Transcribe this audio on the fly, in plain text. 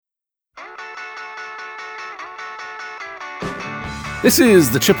This is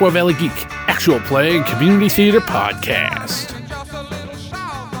the Chippewa Valley Geek Actual Play Community Theater Podcast.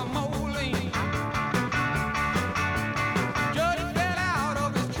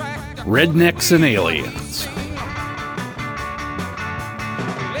 Rednecks and Aliens.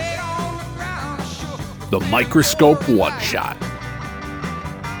 The Microscope One-Shot.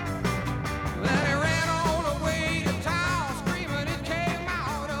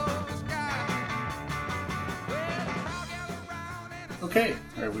 Okay,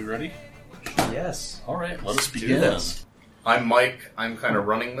 are we ready? Yes. All right, let us begin. I'm Mike. I'm kind of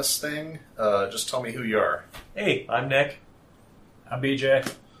running this thing. Just tell me who you are. Hey, I'm Nick. I'm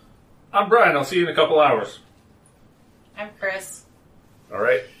BJ. I'm Brian. I'll see you in a couple hours. I'm Chris. All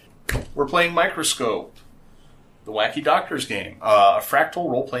right. We're playing Microscope, the Wacky Doctors game, a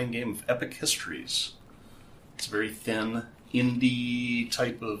fractal role-playing game of epic histories. It's a very thin, indie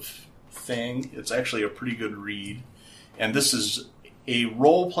type of thing. It's actually a pretty good read. And this is a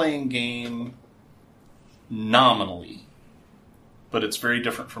role-playing game nominally, but it's very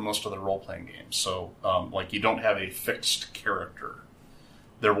different from most other role-playing games. So, you don't have a fixed character.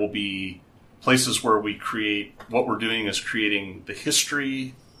 There will be places where we create, what we're doing is creating the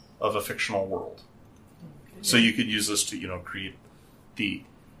history of a fictional world. Okay. So you could use this to, create the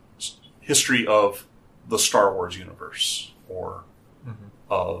history of the Star Wars universe, or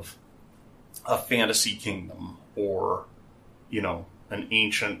of a fantasy kingdom, or, an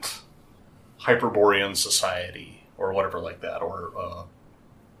ancient Hyperborean society, or whatever like that, or,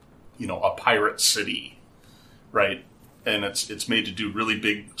 a pirate city, right? And it's made to do really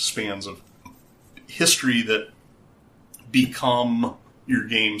big spans of history that become your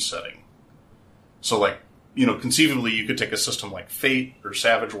game setting. So, conceivably, you could take a system like Fate or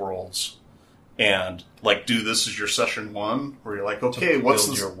Savage Worlds and, do this as your session one, where you're like, okay, what's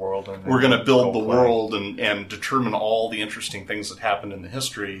this? Your world and we're going to build the world and determine all the interesting things that happened in the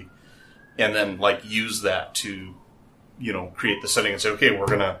history, and then, use that to, create the setting and say, okay, we're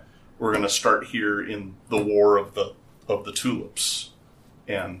gonna start here in the War of the Tulips,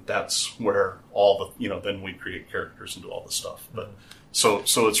 and that's where all the then we create characters and do all this stuff. But so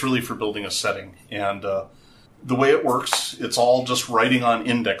it's really for building a setting, and the way it works, it's all just writing on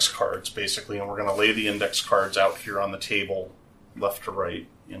index cards basically, and we're going to lay the index cards out here on the table, left to right,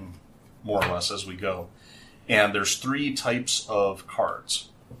 in more or less as we go. And there's 3 types of cards.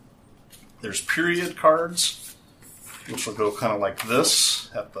 There's period cards, which will go kind of like this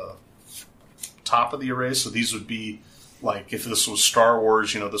at the top of the array. So these would be if this was Star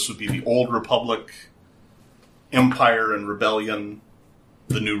Wars, this would be the Old Republic, Empire and Rebellion,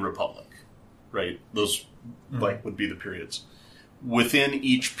 the New Republic, right? Those would be the periods. Within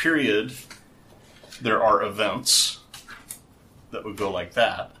each period, there are events that would go like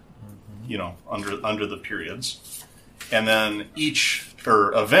that, under the periods, and then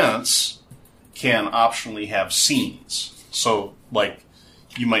events can optionally have scenes. So,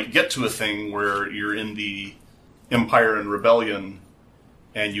 you might get to a thing where you're in the Empire and Rebellion,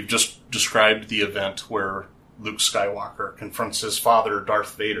 and you've just described the event where Luke Skywalker confronts his father,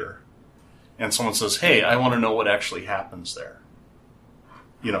 Darth Vader, and someone says, hey, I want to know what actually happens there.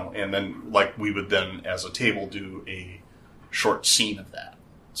 And then, we would then, as a table, do a short scene of that.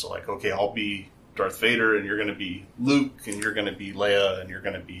 So, okay, I'll be Darth Vader, and you're going to be Luke, and you're going to be Leia, and you're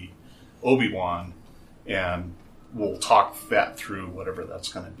going to be Obi-Wan, and we'll talk that through, whatever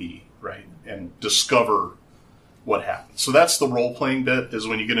that's going to be, right? And discover what happens. So that's the role-playing bit, is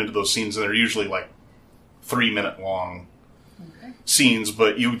when you get into those scenes, and they're usually 3-minute long scenes,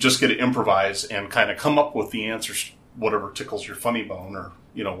 but you just get to improvise and kind of come up with the answers, whatever tickles your funny bone, or,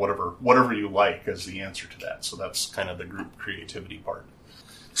 whatever you like as the answer to that. So that's kind of the group creativity part.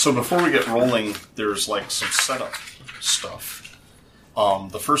 So before we get rolling, there's some setup stuff.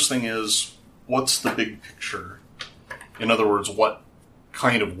 The first thing is, what's the big picture? In other words, what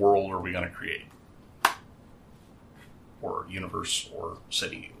kind of world are we going to create? Or universe, or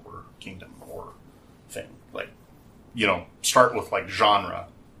city, or kingdom, or thing. Start with genre.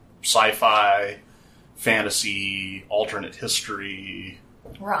 Sci-fi, fantasy, alternate history.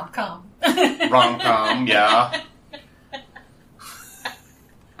 Rom-com. Rom-com, yeah.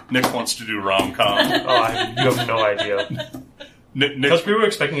 Nick wants to do rom-com. You have no idea. Because we were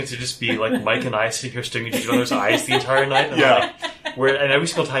expecting it to just be Mike and I sitting here staring at each other's eyes the entire night. And and every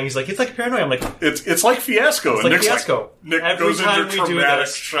single time he's like, it's like Paranoia. I'm like, it's like Fiasco. It's like Fiasco. Nick every goes time into we do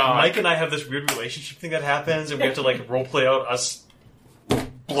this, shock. Mike and I have this weird relationship thing that happens, and we have to role play out us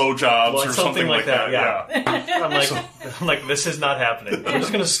blowjobs or something like that. Yeah. I'm like, this is not happening. I'm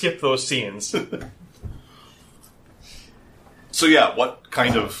just going to skip those scenes. So yeah, what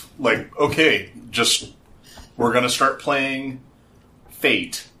kind of, like, okay, just, we're going to start playing,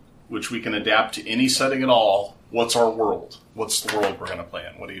 fate, which we can adapt to any setting at all, what's our world? What's the world we're going to play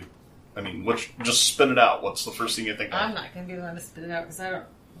in? Just spit it out. What's the first thing you think of? I'm not going to be the one to spit it out because I don't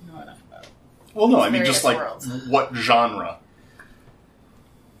know enough about it. Well, no, I mean, just like, worlds. what genre?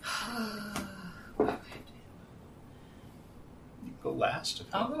 Go last.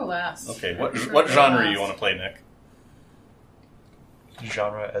 I'll go last. Okay, what genre do you want to play, Nick?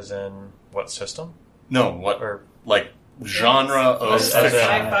 Genre as in what system? No, genre of As fiction.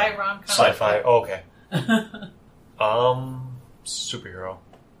 Sci-fi, rom-com. Sci-fi. Oh, okay. Superhero.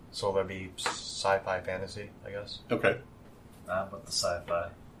 So that'd be sci-fi fantasy, I guess. Okay. With the sci-fi.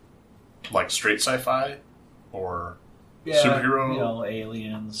 Like straight sci-fi? Or Yeah, superhero?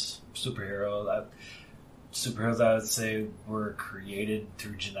 aliens, superhero. Superheroes, I would say, were created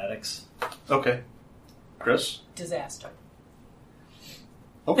through genetics. Okay. Chris? Disaster.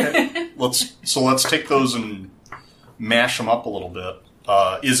 Okay. Let's take those and mash them up a little bit.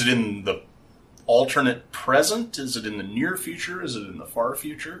 Is it in the alternate present? Is it in the near future? Is it in the far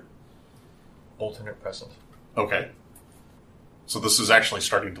future? Alternate present. Okay. So this is actually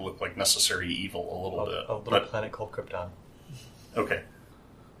starting to look like Necessary Evil a little bit. A little planet called Krypton. Okay.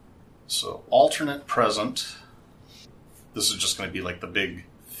 So, alternate present. This is just going to be like the big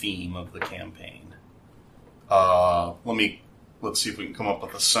theme of the campaign. Let's see if we can come up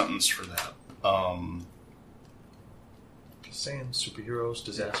with a sentence for that. Just saying, superheroes,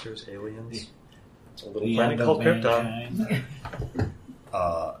 disasters, aliens. A little The planet end called of Krypton.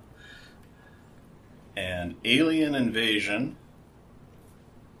 mankind. An alien invasion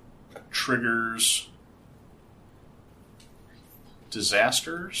triggers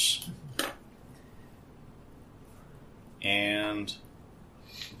disasters and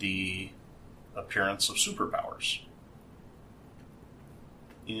the appearance of superpowers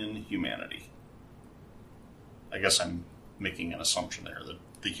in humanity. I guess I'm making an assumption there that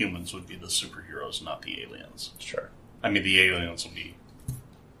the humans would be the superheroes, not the aliens. Sure. I mean, the aliens will be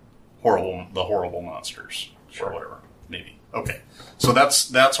the horrible monsters, Sure. or whatever, maybe. Okay, so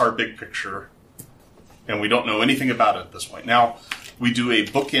that's our big picture, and we don't know anything about it at this point. Now, we do a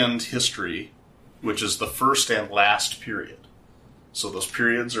bookend history, which is the first and last period. So those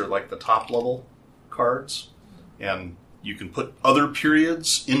periods are like the top level cards, and you can put other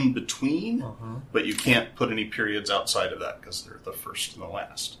periods in between, but you can't put any periods outside of that because they're the first and the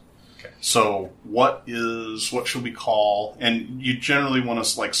last. Okay. So what should we call, and you generally want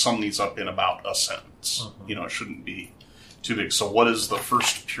to like sum these up in about a sentence. It shouldn't be too big. So what is the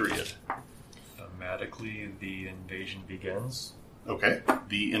first period? Thematically, the invasion begins. Okay,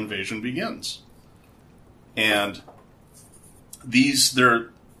 the invasion begins. And there's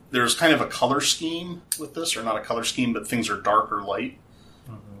kind of a color scheme with this, or not a color scheme, but things are dark or light.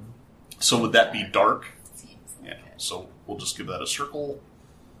 So would that be dark? Yeah, so we'll just give that a circle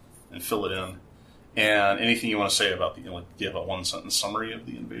and fill it in. And anything you want to say about do you have a one-sentence summary of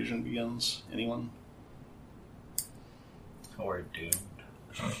the invasion begins? Anyone? We're doomed.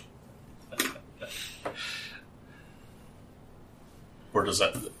 Or does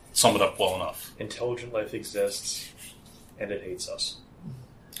that sum it up well enough? Intelligent life exists, and it hates us.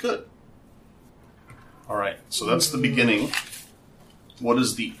 Good. All right, so that's the beginning. What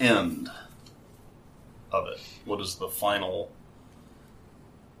is the end of it? What is the final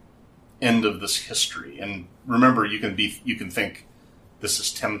end of this history? And remember, you can think this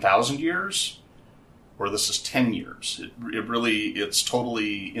is 10,000 years, or this is 10 years. It's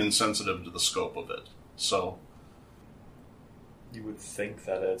totally insensitive to the scope of it. So you would think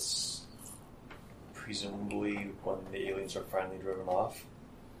that it's presumably when the aliens are finally driven off,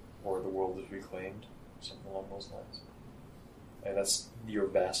 or the world is reclaimed, something along those lines. And that's your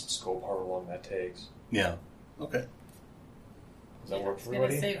vast scope, however long that takes. yeah, okay, Does that work for It's going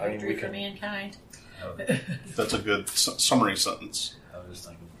to everybody? say victory for mankind. that's a good summary sentence. I was just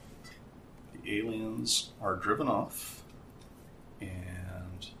thinking. The aliens are driven off,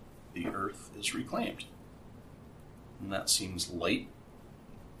 and the Earth is reclaimed. And that seems light.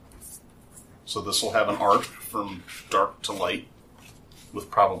 So this will have an arc from dark to light,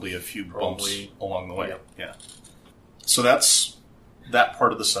 with probably a few bumps along the way. Yep. Yeah. So that's that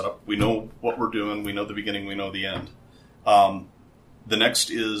part of the setup. We know what we're doing. We know the beginning. We know the end. The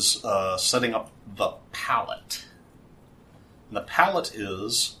next is setting up the palette. And the palette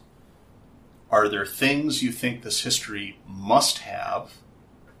is, are there things you think this history must have?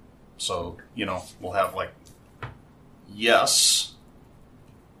 So, we'll have yes,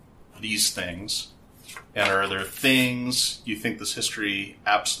 these things. And are there things you think this history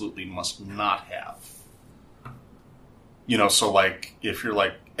absolutely must not have? So if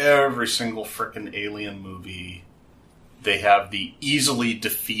you're every single frickin' alien movie they have the easily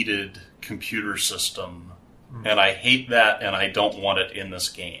defeated computer system, and I hate that, and I don't want it in this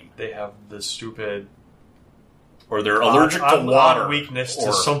game. They have the stupid... Or they're allergic to water. Weakness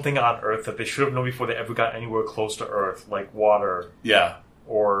to something on Earth that they should have known before they ever got anywhere close to Earth, like water. Yeah.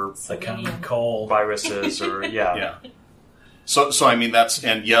 Or like common cold. Viruses, or, yeah. So I mean, that's...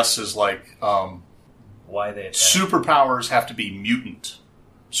 And yes is like... why they attack. Superpowers have to be mutant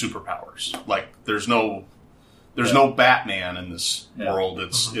superpowers. Like, there's no Batman in this world.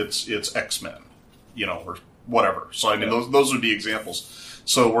 It's X-Men, or whatever. So I mean, those would be examples.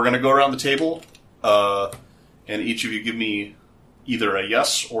 So we're going to go around the table, and each of you give me either a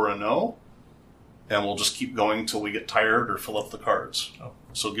yes or a no, and we'll just keep going till we get tired or fill up the cards. Oh.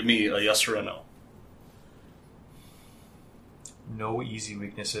 So give me a yes or a no. No easy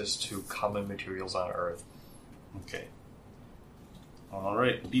weaknesses to common materials on Earth. Okay. All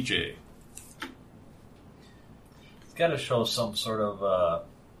right, DJ. It's got to show some sort of, I'm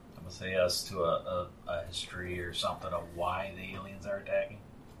going to say yes to a history or something of why the aliens are attacking.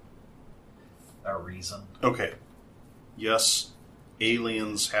 A reason. Okay. Yes,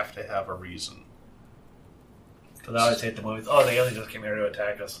 aliens have to have a reason. Because I always hate the movies. Oh, the aliens just came here to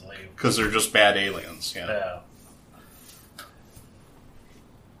attack us and leave. Because they're just bad aliens, Yeah.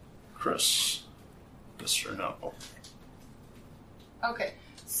 Chris, yes or no? Okay,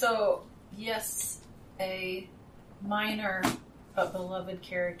 so yes, a minor but beloved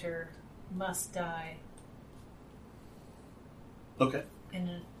character must die. Okay.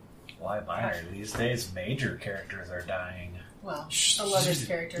 Why minor? These days, major characters are dying. Well, beloved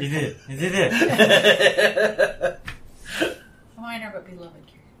character. You did it. A minor but beloved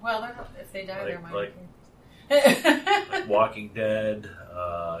character. Well, if they die, they're minor like Walking Dead,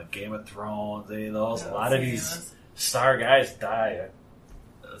 Game of Thrones, any of those. A lot of these star guys die.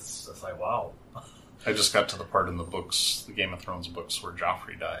 It's like, wow. I just got to the part in the books, the Game of Thrones books, where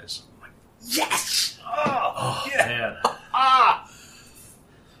Joffrey dies. I'm like, yes! Oh yeah. Man.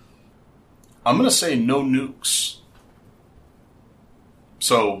 I'm going to say no nukes.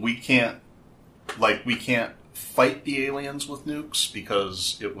 So we can't fight the aliens with nukes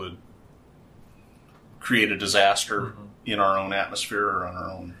because it would create a disaster in our own atmosphere or on our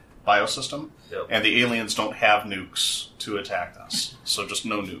own biosystem. Yep. And the aliens don't have nukes to attack us. So just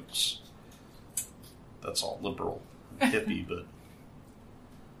no nukes. That's all liberal and hippie, but...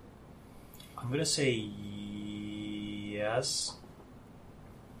 I'm going to say yes.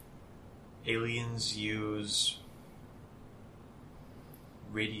 Aliens use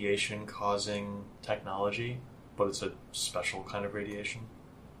radiation-causing technology, but it's a special kind of radiation.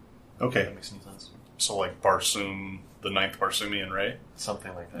 Okay. If that makes any sense. So like Barsoom, the 9th Barsoomian ray?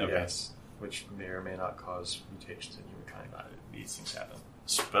 Something like that, Okay. yes. Which may or may not cause mutations in humankind. These things happen.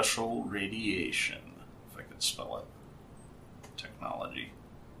 Special radiation, if I could spell it. Technology.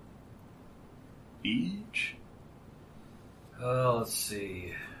 Each? Let's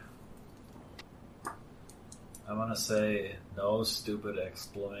see. I'm going to say no stupid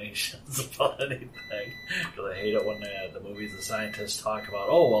explanations about anything. Because I hate it when the movies and scientists talk about,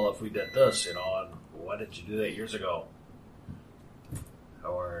 oh, well, if we did this, and why did you do that years ago?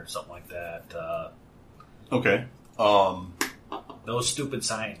 Or something like that. Okay. No stupid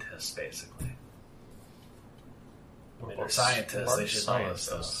scientists, basically. I mean, they're scientists. They should know this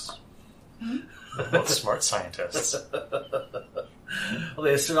stuff. What about smart scientists? Well,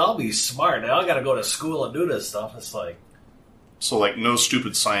 they should all be smart. They all got to go to school and do this stuff. It's like... So, like, no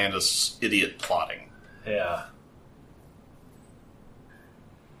stupid scientists, idiot plotting. Yeah.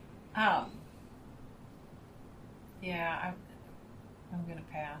 Yeah, I'm going to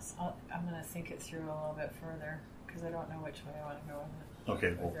pass. I'm going to think it through a little bit further because I don't know which way I want to go with it.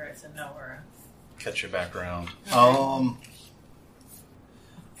 Okay, well, whether it's a no or a... catch you back around. Okay.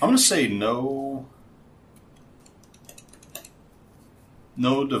 I'm going to say no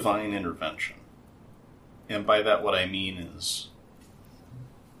divine intervention. And by that what I mean is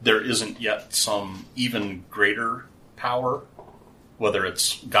there isn't yet some even greater power, whether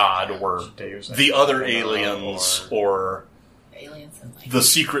it's God or the other aliens or aliens and like... the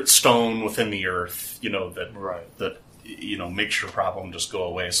secret stone within the earth, Right. that makes your problem just go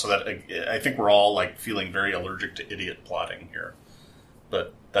away. So that I think we're all like feeling very allergic to idiot plotting here.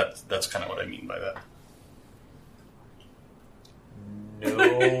 But that's kind of what I mean by that. No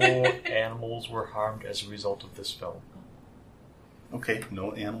animals were harmed as a result of this film. Okay,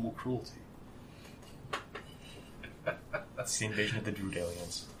 no animal cruelty. That's the invasion of the Druid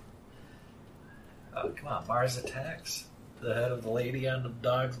aliens. Oh, come on, Mars Attacks. The head of the lady on the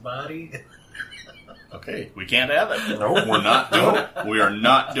dog's body. Okay, we can't have it. No, we're not doing it. We are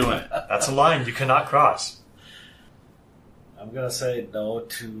not doing it. That's a line you cannot cross. I'm going to say no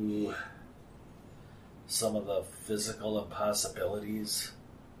to some of the physical impossibilities.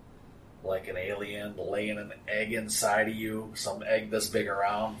 Like an alien laying an egg inside of you, some egg this big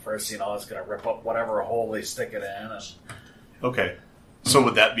around. First, it's going to rip up whatever hole they stick it in. And... Okay. So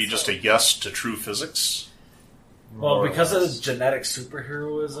would that be just a yes to true physics? Well, because of genetic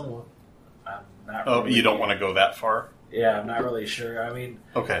superheroism, I'm not really... Oh, you don't want to go that far? Yeah, I'm not really sure. I mean...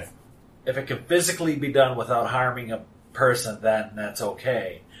 Okay. If it can physically be done without harming a person, then that's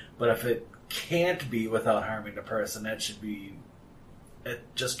okay. But if it can't be without harming the person, that should be...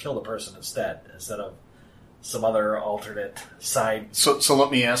 just kill the person instead of some other alternate side. So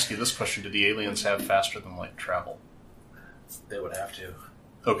let me ask you this question. Do the aliens have faster than light travel? They would have to.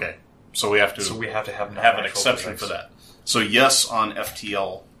 Okay. So we have to have an exception for that. So yes on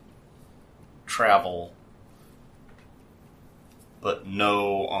FTL travel, but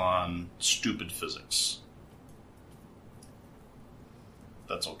no on stupid physics.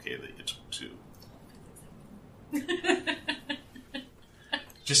 That's okay that you took two.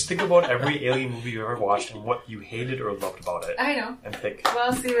 Just think about every alien movie you ever watched and what you hated or loved about it. I know. And think.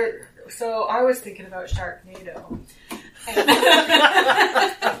 Well, see, so I was thinking about Sharknado.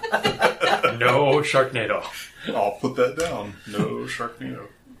 No Sharknado. I'll put that down. No Sharknado.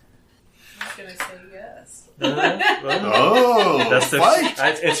 I was going to say yes.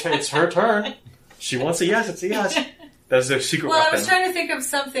 It's her turn. She wants a yes. It's a yes. That's their secret weapon. Well, I was trying to think of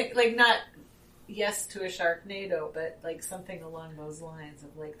something, like not yes to a Sharknado, but like something along those lines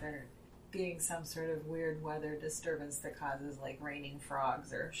of like there being some sort of weird weather disturbance that causes like raining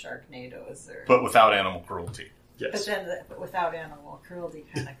frogs or Sharknados. But without animal cruelty. Yes. But then without animal cruelty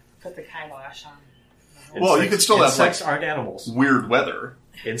kind of put the kibosh on. Well, you could still have insects aren't animals. Weird weather.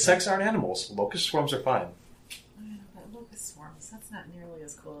 Insects aren't animals. Locust swarms are fine. But locust swarms, that's not nearly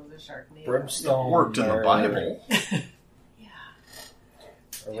as cool as a Sharknado. Brimstone worked in the Bible.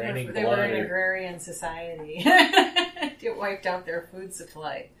 They were an agrarian society. It wiped out their food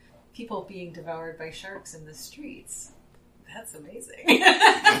supply. People being devoured by sharks in the streets. That's amazing.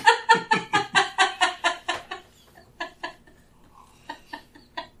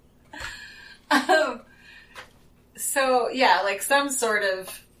 So, yeah, like some sort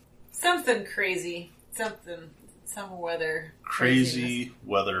of something crazy. Some weather. Crazy craziness.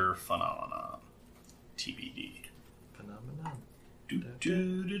 weather phenomenon. TBD. Phenomenon. I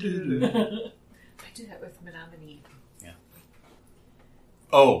do that with Menominee. Yeah.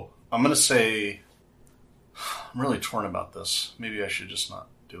 Oh, I'm going to say... I'm really torn about this. Maybe I should just not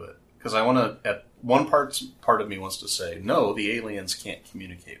do it. Because I want to... At one part of me wants to say, no, the aliens can't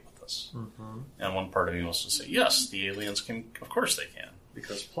communicate with us. Mm-hmm. And one part of me wants to say, yes, the aliens can. Of course they can.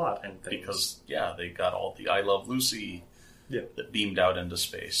 Because plot and things. Because, yeah, they got all the I Love Lucy that beamed out into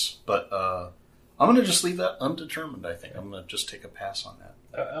space. But I'm going to just leave that undetermined, I think. I'm going to just take a pass on that.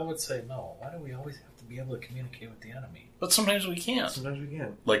 I would say no. Why do we always have to be able to communicate with the enemy? But sometimes we can't. Sometimes we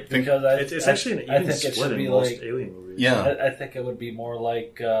can. Like, because it's actually an even split in most alien movies. Yeah. I think it would be more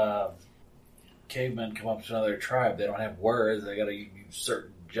like cavemen come up to another tribe. They don't have words. They got to use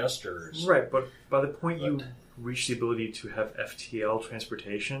certain gestures. Right, but by the point you reach the ability to have FTL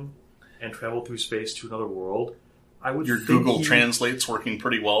transportation and travel through space to another world, I would Your think Google Translate's working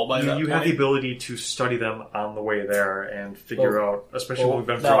pretty well by that point. You have the ability to study them on the way there and figure out, especially when we've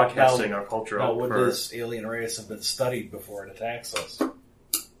been broadcasting our culture out would this alien race have been studied before it attacks us?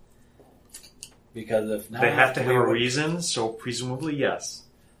 Because if not, they have to have a reason, so presumably yes.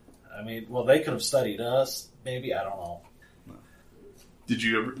 I mean, well, they could have studied us. Maybe, I don't know. Did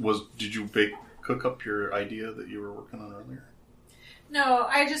you cook up your idea that you were working on earlier? No,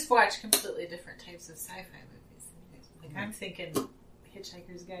 I just watch completely different types of sci-fi movies. Like I'm thinking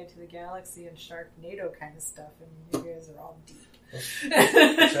Hitchhiker's Guide to the Galaxy and Sharknado kind of stuff, and you guys are all deep.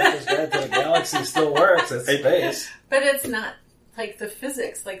 Hitchhiker's Guide to the Galaxy still works. It's space, but it's not like the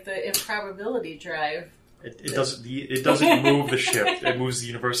physics, like the improbability drive. It doesn't move the ship. It moves the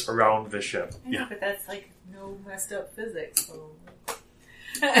universe around the ship. I know, but that's like no messed up physics. So.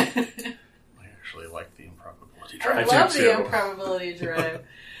 I actually like the improbability drive. I love the improbability drive.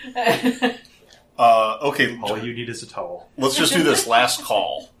 Okay. All you need is a towel. Let's just do this last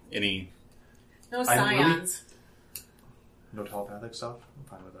call. No scions. No telepathic stuff? I'm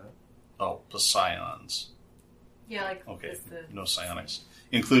fine with that. Oh, the scions. Yeah, like... Okay, no psionics.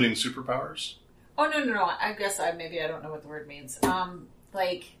 Including superpowers? Oh, no. I guess I don't know what the word means.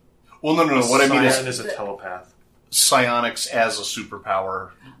 Like... Well, no. What I mean is a telepath. Psionics as a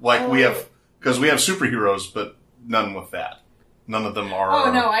superpower. Like we have... Because we have superheroes, but none with that. None of them are...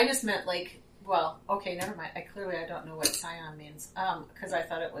 Oh, no, I just meant like... Well, okay, never mind. I don't know what scion means. Because I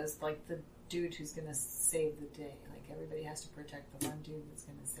thought it was like the dude who's going to save the day. Like Like everybody has to protect the one dude that's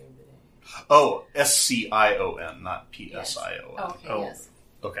going to save the day. Oh, SCION, not PSION. Yes. Oh, okay, Oh. yes.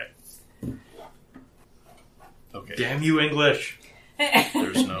 Okay. Okay. Damn you, English!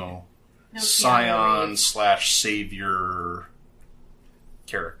 There's no scion / savior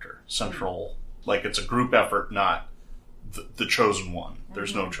character. Central. Like, it's a group effort, not the chosen one.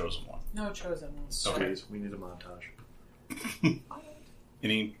 There's no chosen one. No chosen one. Okay. We need a montage.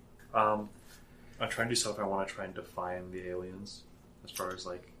 Any... I'm trying to decide if I want to try and define the aliens as far as,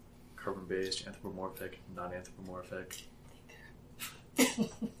 like, carbon-based, anthropomorphic, non-anthropomorphic.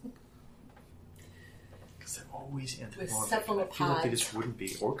 Because they're always anthropomorphic. I feel like they just wouldn't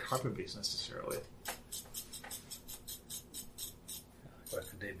be, or carbon-based necessarily. What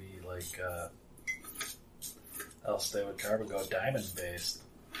could they be like? Else they would carbon go diamond-based,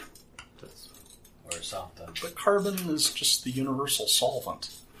 or something. But carbon is just the universal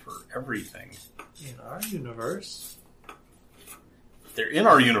solvent for everything. In our universe? They're in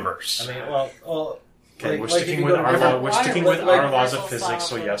our universe. I mean, well okay, like, we're sticking with our laws of physics,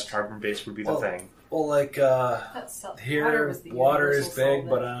 so yes, carbon-based would be the thing. Well, like, here, water is big,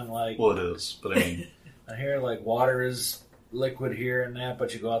 but on, like... Well, it is, but I mean... on here, like, water is liquid here and that,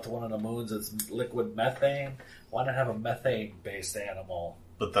 but you go out to one of the moons, it's liquid methane. Why not have a methane-based animal?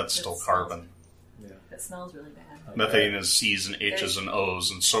 But that's still carbon. Yeah. It smells really bad. Okay. Methane is C's and H's and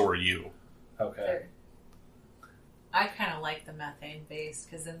O's, and so are you. Okay. I kind of like the methane-based,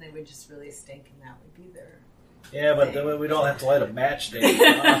 because then they would just really stink, and that would be their... Yeah, but then we don't have to light a match, Dave.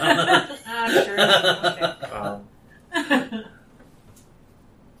 Sure. Okay.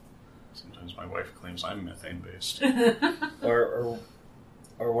 Sometimes my wife claims I'm methane-based. or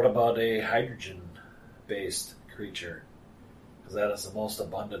what about a hydrogen-based creature? Because that is the most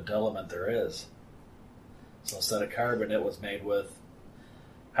abundant element there is. So instead of carbon, it was made with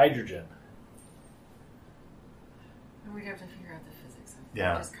hydrogen. And we have to figure out the physics of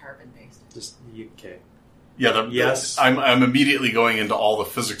just carbon-based. Just okay. Yeah, yes. I'm immediately going into all the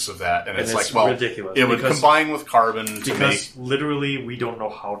physics of that, and it's like, well, ridiculous. It would combine with carbon to make... literally we don't know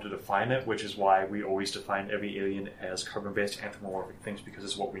how to define it, which is why we always define every alien as carbon-based anthropomorphic things, because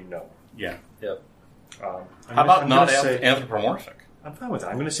it's what we know. Yeah. Yep. How about not anthropomorphic? I'm fine with that.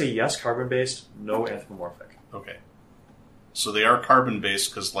 I'm going to say yes, carbon-based, no anthropomorphic. Okay. So they are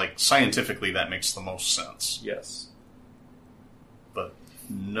carbon-based because, like, scientifically that makes the most sense. Yes. But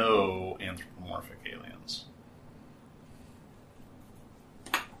no anthropomorphic aliens.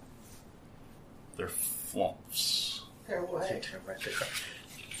 They're flumps. They're what?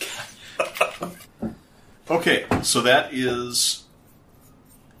 Okay, so that is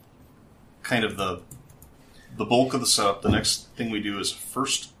kind of the bulk of the setup. The next thing we do is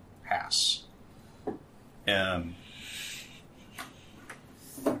first pass. And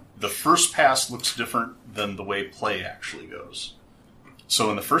the first pass looks different than the way play actually goes. So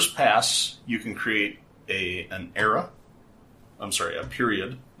in the first pass, you can create a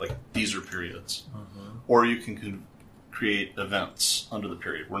period, like these are periods. Or you can create events under the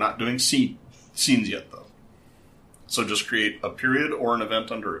period. We're not doing scenes yet, though. So just create a period or an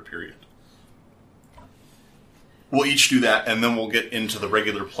event under a period. We'll each do that, and then we'll get into the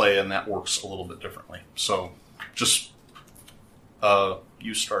regular play, and that works a little bit differently. So just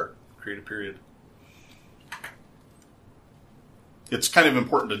you start. Create a period. It's kind of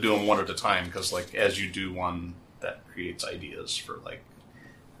important to do them one at a time, because like as you do one, that creates ideas for like...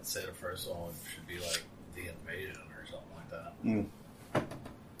 Let's say the first one should be like the invasion or something like that.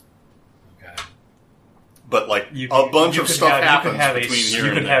 Okay. But like a bunch of stuff happens between here and there.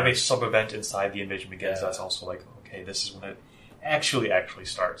 You can have a sub-event inside the invasion begins. Yeah. That's also like, okay, this is when it actually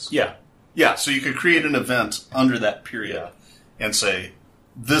starts. Yeah. Yeah, so you could create an event under that period and say,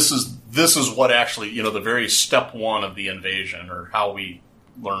 this is what actually, the very step one of the invasion, or how we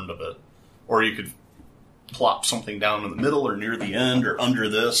learned of it. Or you could plop something down in the middle or near the end or under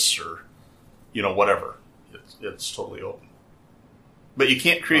this or, whatever. It's totally open. But you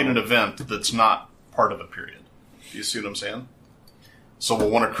can't create an event that's not part of a period. Do you see what I'm saying? So we'll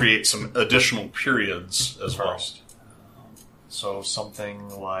want to create some additional periods as well. So something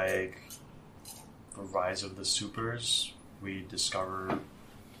like the rise of the supers, we discover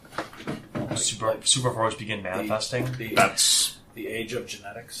superpowers begin manifesting. That's the age of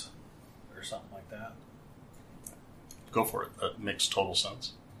genetics, or something like that. Go for it. That makes total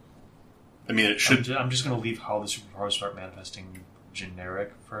sense. I mean, it should... I'm just going to leave how the superpowers start manifesting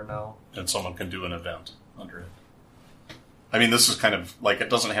generic for now. And someone can do an event under it. I mean, this is kind of like, it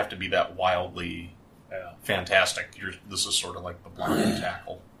doesn't have to be that wildly fantastic. This is sort of like the block and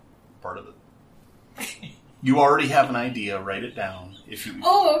tackle part of it. You already have an idea, write it down. If you,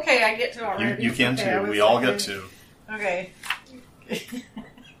 okay, I get to already. You can too. We all get to. Okay.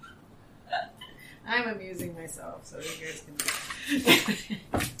 I'm amusing myself, so you guys can.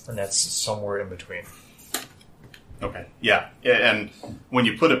 And that's somewhere in between. Okay. Yeah. And when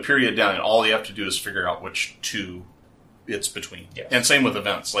you put a period down, all you have to do is figure out which two it's between. Yes. And same with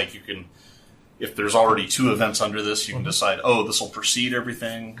events. Like you can, if there's already 2 events under this, you can decide, oh, this will precede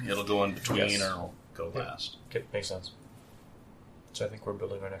everything. It'll go in between, or it'll go last. Okay, makes sense. So I think we're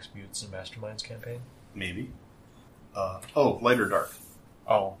building our next Mutants and Masterminds campaign. Maybe. Light or dark?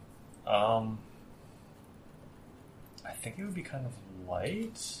 Oh. I think it would be kind of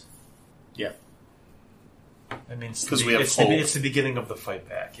light. Yeah. I mean, because we have hope. It's the beginning of the fight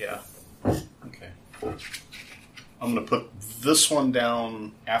back, yeah. Okay. I'm going to put this one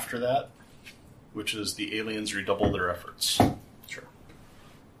down after that, which is the aliens redouble their efforts. Sure.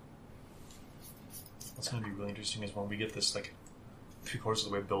 What's going to be really interesting is when we get this, like, 3/4 of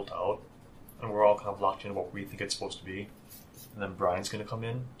the way built out, and we're all kind of locked in what we think it's supposed to be, and then Brian's going to come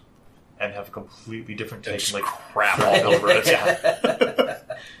in and have a completely different take and, like, crap all over it. Yeah.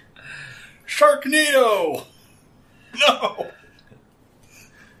 Sharknado! No!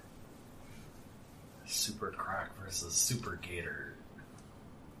 Super Croc versus Super Gator.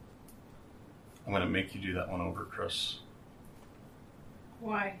 I'm going to make you do that one over, Chris.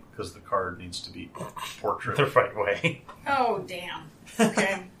 Why? Because the card needs to be portrait. The right way. Oh, damn.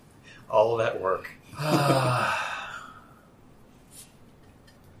 Okay. All of that work. I'm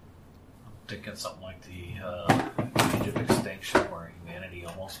thinking something like the Age of Extinction, where humanity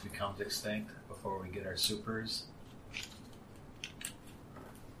almost becomes extinct before we get our supers.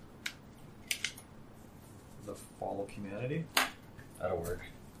 The fall of humanity. That'll work.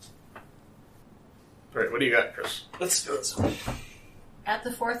 All right, what do you got, Chris? Let's do it. At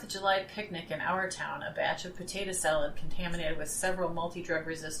the 4th of July picnic in our town, a batch of potato salad contaminated with several multi-drug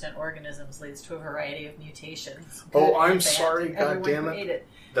resistant organisms leads to a variety of mutations. Oh, I'm and bad. sorry, Everyone goddammit. who ate it.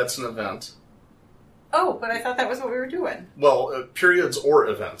 That's an event. Oh, but I thought that was what we were doing. Well, periods or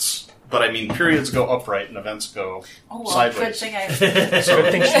events. But I mean, periods go upright and events go sideways. Good thing I... So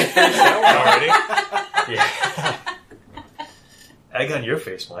good thing she finished that one already. Yeah. Egg on your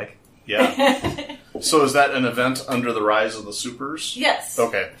face, Mike. Yeah. So is that an event under the rise of the supers? Yes.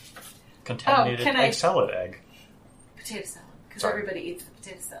 Okay. Contaminated egg salad egg. Potato salad. Because Sorry. everybody eats the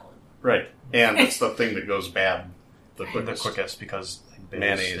potato salad. Right. And it's the thing that goes bad the quickest. The quickest because like,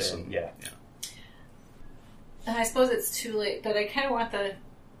 mayonnaise and yeah. And I suppose it's too late, but I kind of want the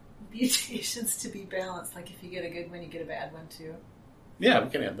mutations to be balanced. Like if you get a good one, you get a bad one too. Yeah, we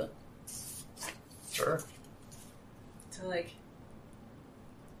can add that. Sure. So like,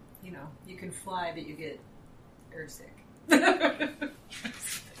 you know, you can fly, but you get airsick.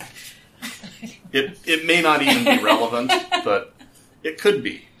 It may not even be relevant, but it could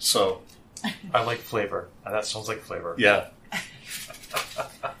be. So I like flavor. That sounds like flavor. yeah.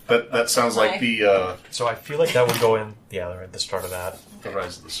 That sounds like the So I feel like that would go in at the start of that. the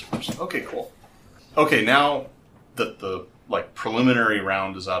rise of the supers. Okay, cool. Okay, now that the like preliminary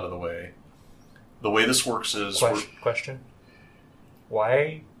round is out of the way, the way this works is Question.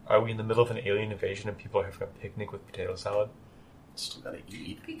 Why are we in the middle of an alien invasion and people are having a picnic with potato salad? still gotta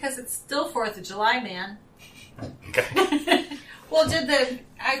eat. Because it's still 4th of July, man. Okay. Well,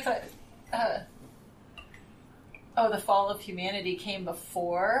 I thought, the fall of humanity came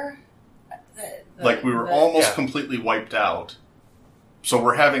before? Like we were almost completely wiped out. So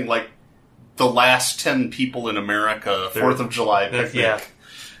we're having like the last 10 people in America 4th of July picnic. Yeah.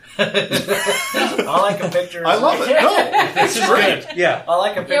 I like a picture. I love it. No, this is great. Yeah. I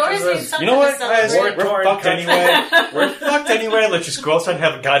like a You picture. always need Of something You know what, to guys? celebrate. We're fucked anyway. We're fucked anyway. Let's just go outside and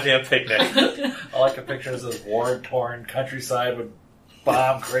have a goddamn picnic. I like a picture of this war-torn countryside with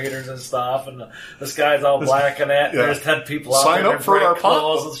bomb craters and stuff, and the sky's all black and that. Yeah. There's 10 people out Sign there up in for bright our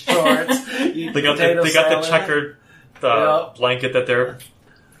clothes and shorts. They got the checkered blanket that they're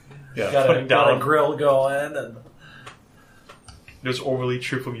putting got down. a grill going, and There's overly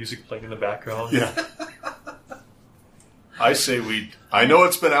cheerful music playing in the background. Yeah. I say I know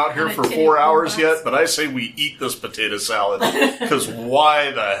it's been out here On a for tin 4 hours box. yet, but I say we eat this potato salad, because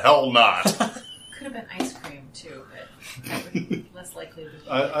why the hell not? Could have been ice cream, too, but that would be less likely to be.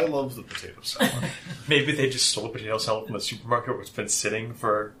 I love the potato salad. Maybe they just stole potato salad from the supermarket where it's been sitting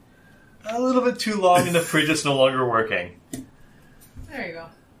for a little bit too long in the fridge. It's no longer working. There you go.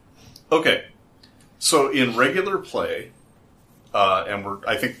 Okay, so in regular play, and we're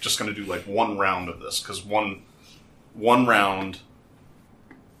I think just going to do like one round of this, because one round.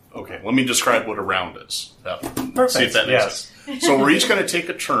 Okay, let me describe what a round is. Perfect. See if that makes sense. So we're each going to take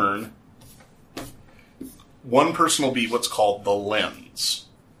a turn. One person will be what's called the lens.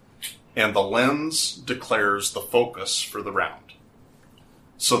 and the lens declares the focus for the round.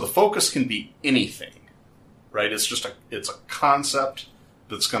 So the focus can be anything, right? It's a concept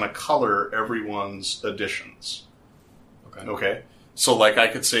that's going to color everyone's additions. Okay. So like I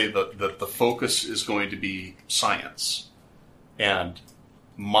could say that the focus is going to be science, and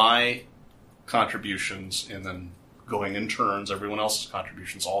my contributions, and then going in turns, everyone else's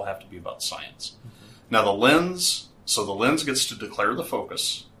contributions all have to be about science. Now the lens gets to declare the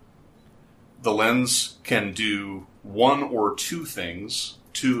focus. The lens can do one or two things,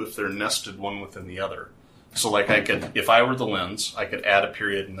 two if they're nested one within the other. So like if I were the lens, I could add a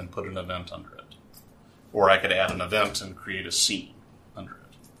period and then put an event under it. Or I could add an event and create a scene under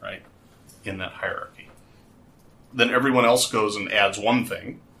it, right? In that hierarchy. Then everyone else goes and adds one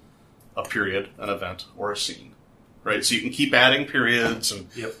thing, a period, an event, or a scene, right? So you can keep adding periods and,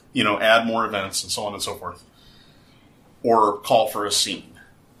 add more events and so on and so forth. Or call for a scene.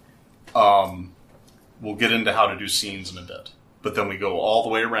 We'll get into how to do scenes in a bit. But then we go all the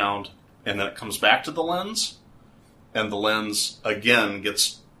way around, and then it comes back to the lens, and the lens, again,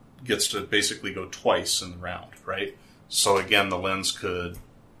 gets to basically go twice in the round, right? So again, the lens could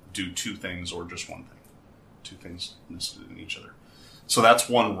do two things or just one thing. Two things nested in each other. So that's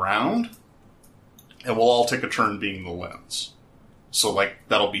one round, and we'll all take a turn being the lens. So like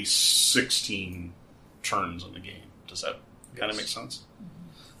that'll be 16 turns in the game. Does that kind of make sense?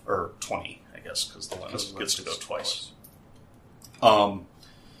 Or 20, I guess, because the lens gets to go twice.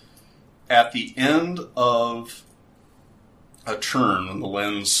 At the end of a turn, when the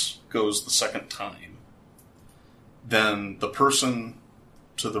lens goes the second time, then the person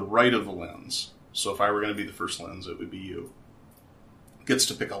to the right of the lens, so if I were going to be the first lens, it would be you, gets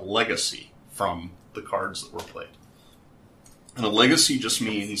to pick a legacy from the cards that were played. And a legacy just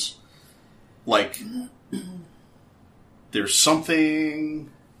means, like, there's something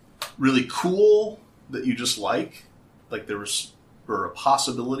really cool that you just like or a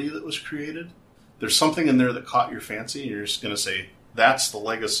possibility that was created. There's something in there that caught your fancy, and you're just going to say, that's the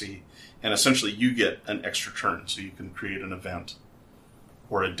legacy, and essentially you get an extra turn, so you can create an event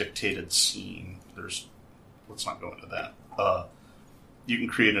or a dictated scene. Let's not go into that. You can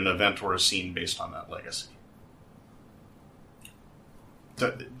create an event or a scene based on that legacy.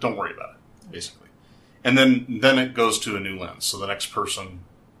 Don't worry about it, basically. And then it goes to a new lens, so the next person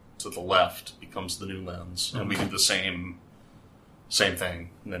to the left becomes the new lens, and we do the same thing,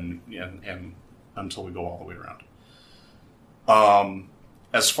 and until we go all the way around.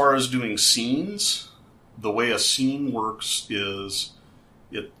 As far as doing scenes, the way a scene works is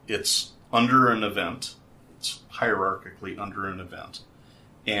it's under an event. It's hierarchically under an event,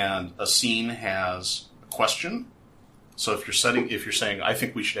 and a scene has a question. So if you're saying, I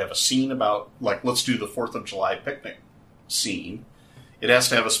think we should have a scene about, like, let's do the 4th of July picnic scene, it has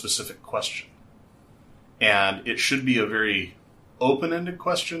to have a specific question. And it should be a very open-ended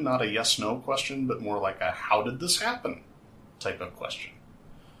question, not a yes-no question, but more like a how did this happen type of question.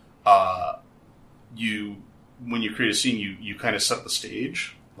 When you create a scene, you kind of set the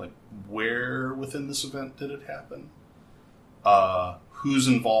stage, like where within this event did it happen? Who's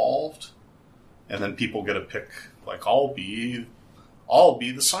involved? And then people get a pick, like I'll be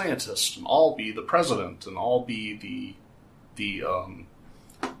the scientist, and I'll be the president, and I'll be the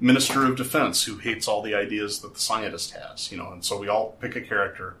Minister of Defense who hates all the ideas that the scientist has, and so we all pick a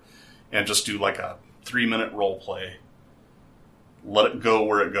character and just do like a 3-minute role play. Let it go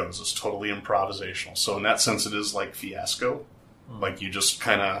where it goes. It's totally improvisational. So in that sense, it is like Fiasco. Like you just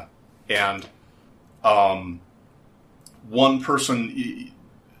kind of, and one person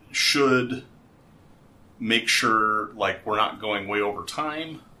should make sure like we're not going way over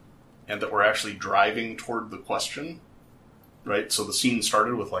time and that we're actually driving toward the question. Right, so the scene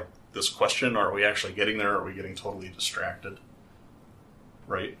started with like this question: are we actually getting there? Or are we getting totally distracted?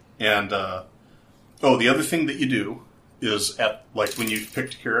 Right, and the other thing that you do is when you've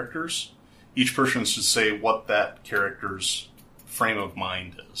picked characters, each person should say what that character's frame of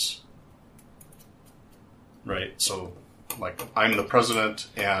mind is. Right, so like I'm the president,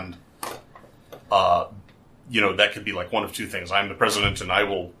 and that could be like one of two things. I'm the president, and I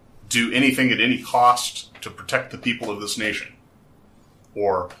will do anything at any cost to protect the people of this nation.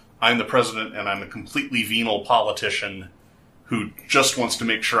 Or I'm the president and I'm a completely venal politician who just wants to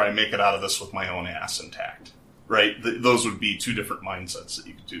make sure I make it out of this with my own ass intact. Right? Those would be two different mindsets that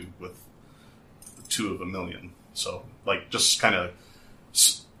you could do with 2 of a million. So, like, just kind of...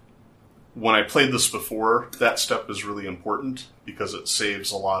 When I played this before, that step is really important because it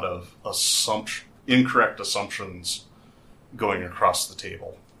saves a lot of incorrect assumptions going across the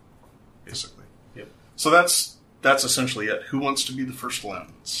table. Basically. Yep. So that's essentially it. Who wants to be the first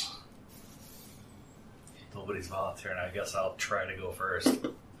lens? Nobody's volunteering. I guess I'll try to go first.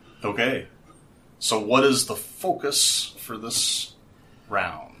 Okay. So what is the focus for this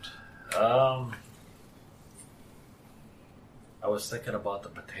round? I was thinking about the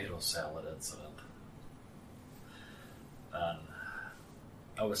potato salad incident. And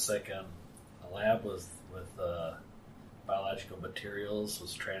I was thinking a lab with biological materials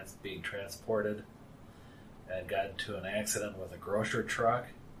was being transported and got into an accident with a grocery truck.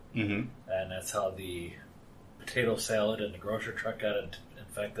 Mm-hmm. And that's how the potato salad in the grocery truck got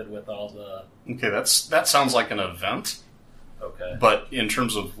infected with all the... Okay, that sounds like an event. Okay. But in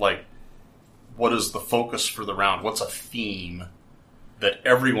terms of, like, what is the focus for the round? What's a theme that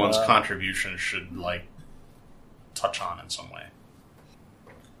everyone's contribution should, like, touch on in some way?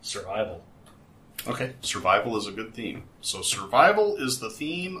 Survival. Okay, survival is a good theme. So survival is the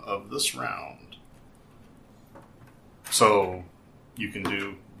theme of this round. So you can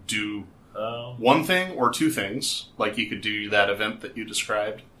do one thing or two things. Like you could do that event that you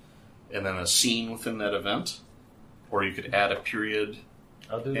described, and then a scene within that event. Or you could add a period.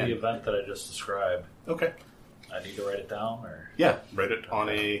 I'll do the event that I just described. Okay. I need to write it down, or Yeah, write it on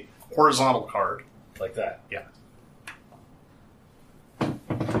a horizontal card. like that. Yeah.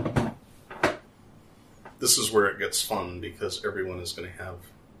 This is where it gets fun because everyone is going to have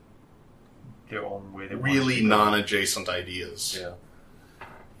Their own way. They really non-adjacent ideas. Yeah.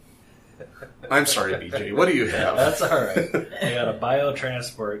 I'm sorry, BJ. What do you have? That's all right. I got a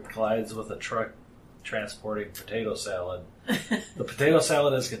biotransport collides with a truck transporting potato salad. The potato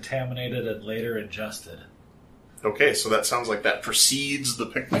salad is contaminated and later ingested. Okay, so that sounds like that precedes the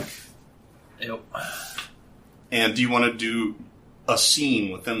picnic. Yep. And do you want to do a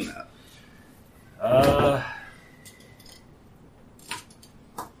scene within that?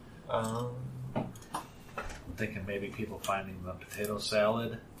 I'm thinking maybe people finding the potato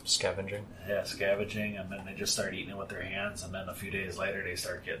salad. Scavenging. Yeah, scavenging, and then they just start eating it with their hands, and then a few days later they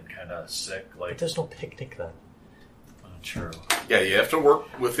start getting kind of sick. But Like, there's no picnic then. true. Yeah, you have to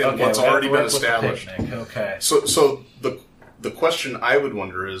work within Okay, what's we have already to been work with the established. picnic. Okay. So the question I would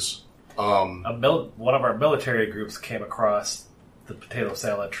wonder is, One of our military groups came across the potato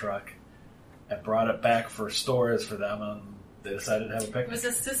salad truck and brought it back for stores for them, and they decided to have a It picnic. was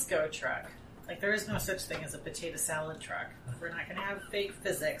a Cisco truck. Like, there is no such thing as a potato salad truck. We're not going to have fake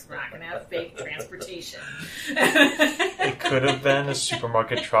physics. We're not going to have fake transportation. It could have been a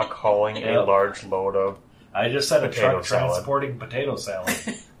supermarket truck hauling a Yep. large load of. I just said a Potato truck salad. transporting potato salad.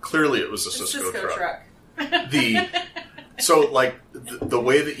 clearly it was a A Cisco, Cisco truck. So, like, the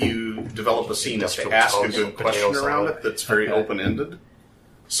way that you develop a scene is to Industrial ask a toast good potato question around salad. it that's very Okay. open-ended.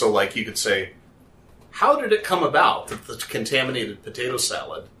 So, like, you could say, how did it come about that the contaminated potato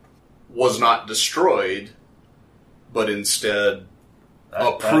salad was not destroyed, but instead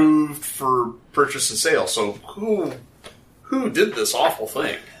approved for purchase and sale? So, who did this awful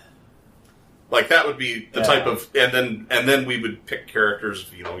thing? Like, that would be the type of... And then we would pick characters,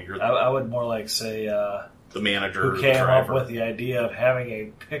 you know, you're I would more like say the manager, who the came up driver. with the idea of having a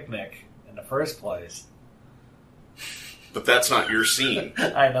picnic in the first place. But that's not your scene.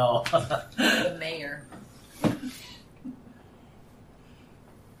 I know. The mayor.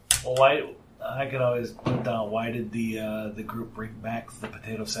 Well, why? I could always put down why did the group bring back the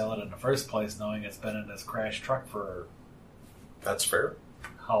potato salad in the first place, knowing it's been in this crash truck for That's fair.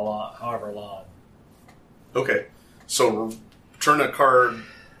 how long, however long. Okay. So turn a card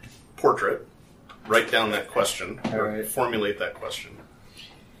portrait, write down that question, or Alright. formulate that question.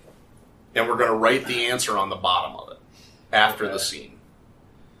 And we're going to write the answer on the bottom of it after Okay. the scene.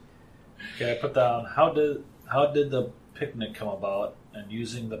 Okay, I put down how did the picnic come about, and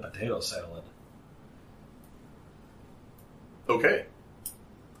using the potato salad. Okay.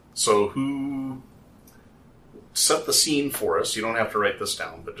 So who set the scene for us? You don't have to write this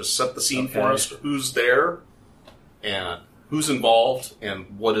down, but just set the scene for Okay. us. Who's there and who's involved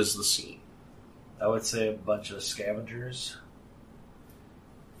and what is the scene? I would say a bunch of scavengers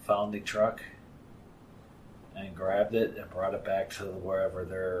found the truck and grabbed it and brought it back to wherever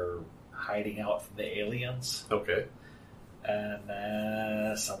they're hiding out from the aliens. Okay.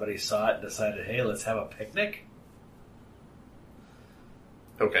 And somebody saw it and decided, hey, let's have a picnic.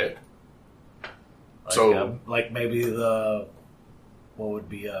 Okay. Like, So- like maybe what would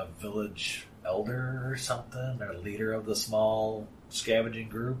be a village elder or something, or leader of the small scavenging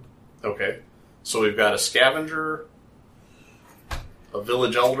group. Okay. So we've got a scavenger, a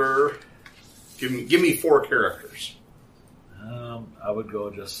village elder. Give me 4 characters. I would go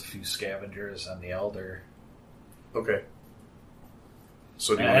just a few scavengers and the elder. Okay.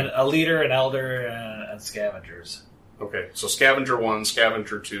 So do you And want a leader, an elder, and scavengers. Okay. So scavenger 1,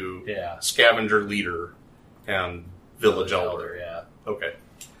 scavenger 2, Yeah. scavenger leader, And village elder. Yeah. Okay.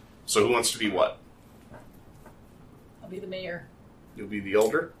 So who wants to be what? I'll be the mayor. You'll be the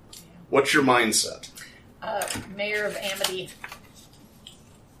elder? What's your mindset? Mayor of Amity.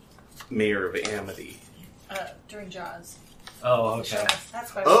 Mayor of Amity. During Jaws. Oh, okay.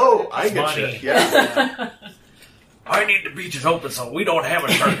 That's why. Oh, I get Money. you. Yeah. I need the beaches open so we don't have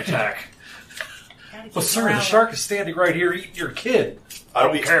a shark attack. Well, sir, the shark is standing right here eating your kid. I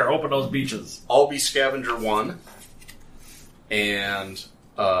don't care. Open those beaches. I'll be Scavenger 1. And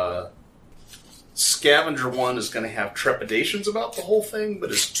Scavenger 1 is going to have trepidations about the whole thing,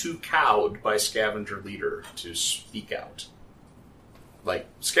 but is too cowed by Scavenger Leader to speak out. Like,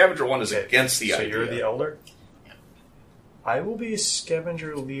 Scavenger 1 is against the idea. So you're the elder? I will be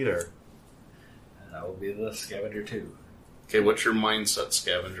Scavenger Leader. And I will be the Scavenger 2. Okay, what's your mindset,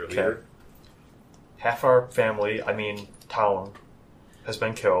 Scavenger Leader? Half our family, town, has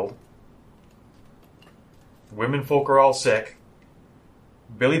been killed. The women folk are all sick.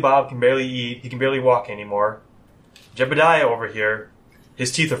 Billy Bob can barely eat. He can barely walk anymore. Jebediah over here,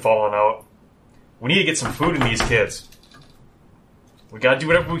 his teeth are falling out. We need to get some food in these kids. We gotta do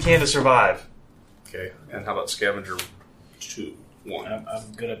whatever we can to survive. Okay, and how about Scavenger 1?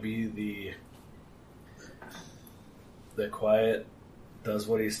 I'm gonna be the quiet, does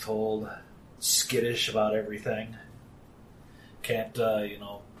what he's told, skittish about everything. Can't,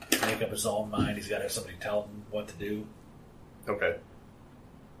 make up his own mind. He's got to have somebody tell him what to do. Okay.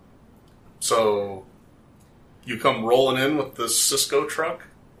 So, you come rolling in with the Cisco truck?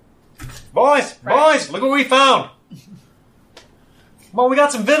 Boys, look what we found! Come on, we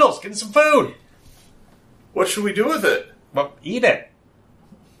got some victuals. Getting some food. What should we do with it? Well, eat it.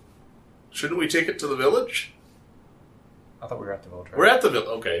 Shouldn't we take it to the village? I thought we were at the village. Right? We're at the village.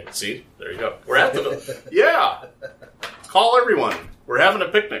 Okay, see? There you go. We're at the village. Yeah! Call everyone. We're having a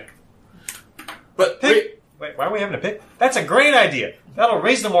picnic. But wait, why are we having a picnic? That's a great idea. That'll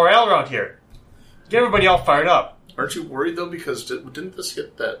raise the morale around here. Get everybody all fired up. Aren't you worried, though? Because didn't this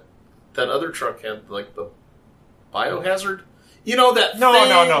hit that other truck had, like, the biohazard? You know, that No.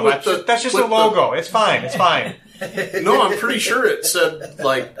 That's just a logo. It's fine. No, I'm pretty sure it said,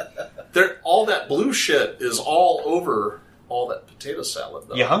 like, all that blue shit is all over all that potato salad,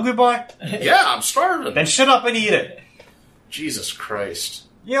 though. You hungry, boy? Yeah, I'm starving. Then shut up and eat it. Jesus Christ.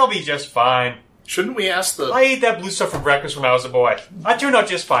 You'll be just fine. Shouldn't we ask the... I ate that blue stuff for breakfast when I was a boy. I turned out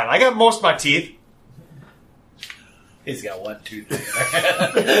just fine. I got most of my teeth. He's got one tooth.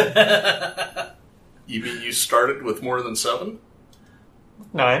 You mean you started with more than 7?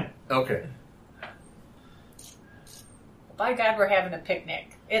 9. Okay. By God, we're having a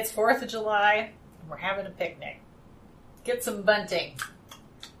picnic. It's 4th of July, and we're having a picnic. Get some bunting.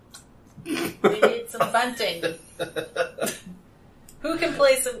 We need some bunting. Who can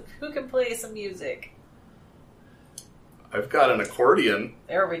play some music? I've got an accordion.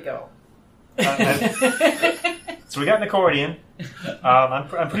 There we go. So we got an accordion. I'm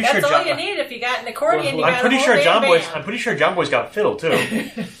pretty sure. That's all you need. If you got an accordion, you got I'm pretty a whole sure damn John Boy's. band. I'm pretty sure John Boy's got a fiddle too.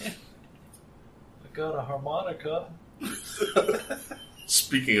 I got a harmonica.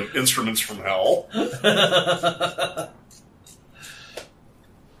 Speaking of instruments from hell.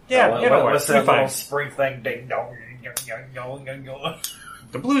 Yeah, what's that fine. little spring thing? Ding dong, ding dong, ding dong.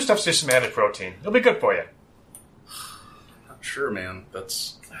 The blue stuff's just some added protein. It'll be good for you. Not sure, man.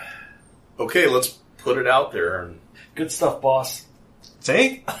 That's okay. Let's put it out there. And Good stuff, boss.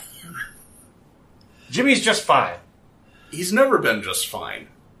 See? Jimmy's just fine. he's never been just fine.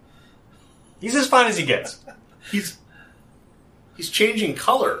 He's as fine as he gets. He's changing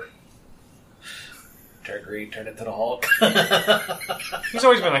color. Turn green, turn into the Hulk. He's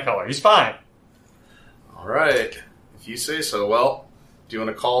always been that color. He's fine. All right, if you say so. Well, do you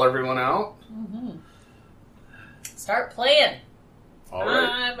want to call everyone out? Mm-hmm. Start playing. All right.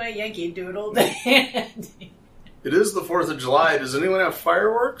 I'm a Yankee Doodle dandy. It is the 4th of July. Does anyone have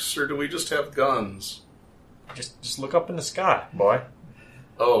fireworks, or do we just have guns? Just look up in the sky, boy.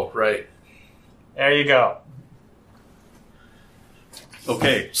 Oh, right. There you go.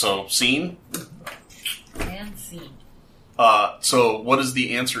 Okay, so scene. And scene. So what is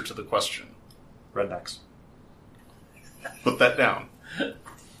the answer to the question? Rednecks. Put that down.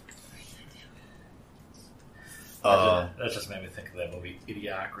 That just made me think of that movie,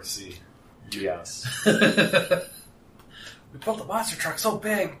 Idiocracy. Yes. We built a monster truck so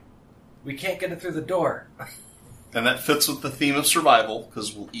big, we can't get it through the door. And that fits with the theme of survival,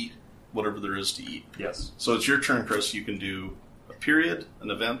 because we'll eat whatever there is to eat. Yes. So it's your turn, Chris. You can do a period,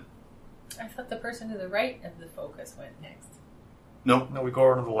 an event. I thought the person to the right of the focus went next. No. No, we go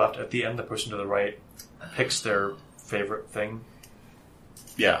over to the left. At the end, the person to the right picks their favorite thing.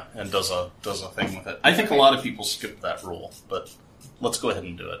 Yeah, and does a thing with it. I think a lot of people skip that rule, but let's go ahead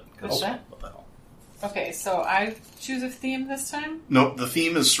and do it. 'Cause What's that? what the hell? Okay, so I choose a theme this time? No, the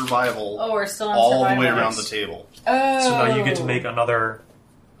theme is survival. Oh, we're still on all survival. the way around the table. Oh. So now you get to make another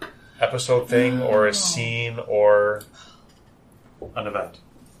episode thing, or a scene, or an event.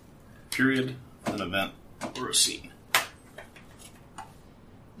 Period, an event, or a scene.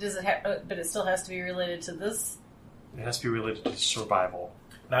 Does it have? But it still has to be related to this. It has to be related to survival.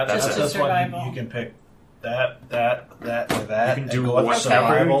 Not That's just it. this one. Survival. You can pick that, or that. You can and do go with whatever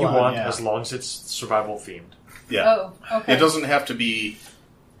survival you and- want yeah. as long as it's survival themed. Yeah. Oh, okay. It doesn't have to be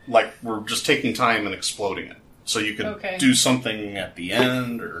like we're just taking time and exploding it. So you could Okay. do something at the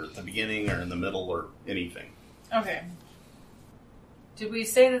end, or at the beginning, or in the middle, or anything. Okay. Did we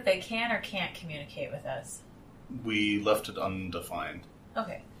say that they can or can't communicate with us? We left it undefined.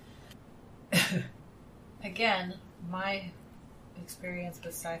 Okay. Again, my experience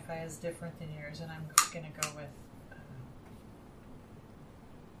with sci-fi is different than yours, and I'm going to go with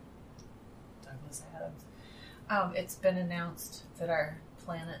Douglas Adams. It's been announced that our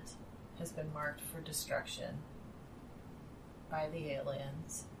planet has been marked for destruction by the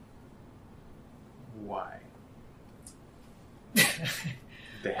aliens. Why?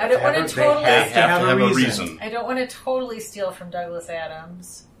 I don't want to totally. They have to have a reason. I don't want to totally steal from Douglas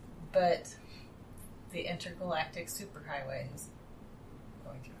Adams, but the intergalactic superhighway is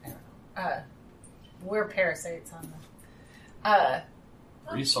going through. I don't know. We're parasites on the.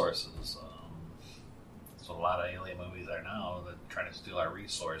 Resources. That's what a lot of alien movies are now. They're trying to steal our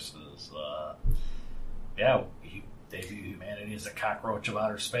resources. They view humanity as a cockroach of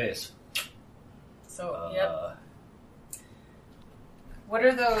outer space. So, yep. What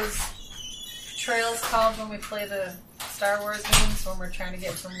are those trails called when we play the Star Wars games when we're trying to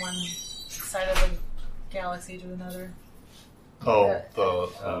get from one side of the galaxy to another? Oh,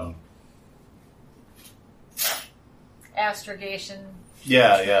 the astrogation.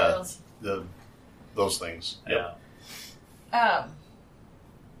 yeah, trails. those things. Yep. Yeah.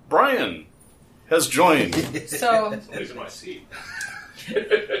 Brian has joined. So He's in my seat.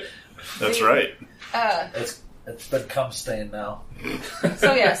 That's right. It's been cum stained now.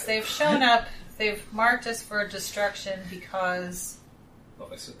 So yes, they've shown up. They've marked us for destruction because Well,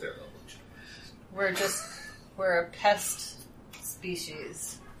 if I sit there, we're a pest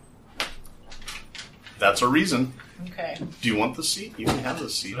species. That's a reason. Okay. Do you want the seat? You can have the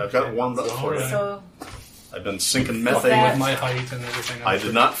seat. I've got it warmed up for you. So I've been sinking fucking methane. with my height and everything. I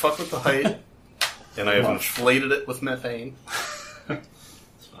did not fuck with the height, and I have inflated it with methane.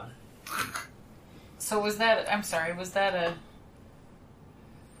 It's fine. So was that? I'm sorry. Was that a?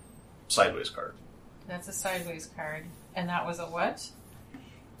 Sideways card. That's a sideways card, and that was a what?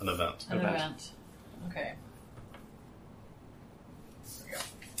 An event. An event. Okay.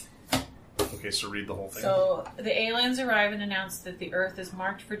 Okay, so read the whole thing. So the aliens arrive and announce that the Earth is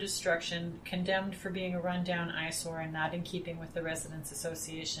marked for destruction, condemned for being a rundown eyesore, and not in keeping with the Residents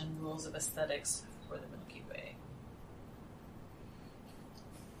Association rules of aesthetics for the Milky Way.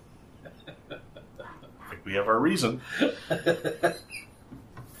 I think we have our reason. I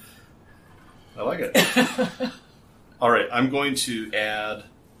like it. All right, I'm going to add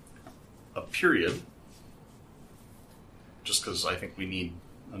a period, just because I think we need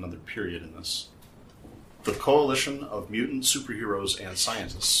another period in this. The coalition of mutant superheroes and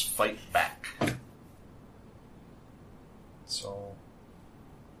scientists fight back. So,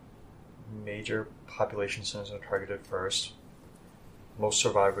 major population centers are targeted first. Most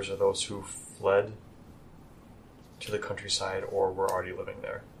survivors are those who fled to the countryside or were already living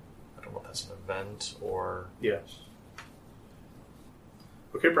there. I don't know if that's an event or... Yes.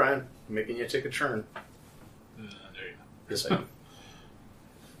 Okay, Brian, I'm making you take a turn. There you go. Yes, I do.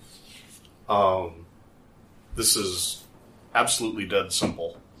 This is absolutely dead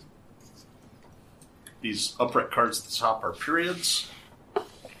simple. These upright cards at the top are periods.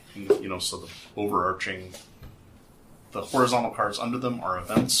 So the overarching... The horizontal cards under them are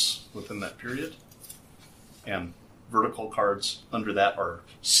events within that period. And vertical cards under that are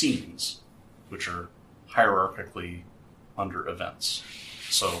scenes, which are hierarchically under events.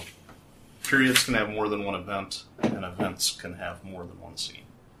 So periods can have more than one event, and events can have more than one scene.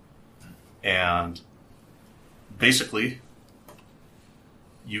 And basically,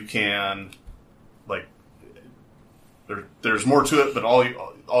 you can, there's more to it, but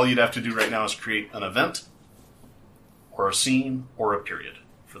all you'd have to do right now is create an event, or a scene, or a period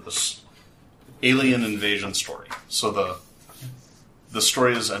for this alien invasion story. So the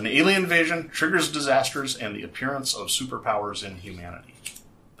story is an alien invasion, triggers disasters, and the appearance of superpowers in humanity.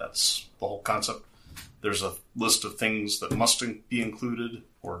 That's the whole concept. There's a list of things that must be included,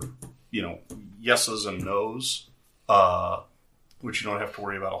 or, yeses and nos, which you don't have to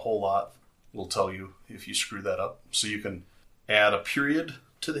worry about a whole lot. We'll tell you if you screw that up. So you can add a period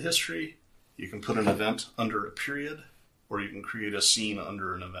to the history, you can put an event under a period, or you can create a scene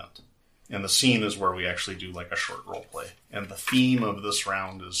under an event. And the scene is where we actually do like a short role play. And the theme of this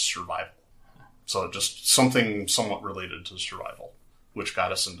round is survival. So just something somewhat related to survival, which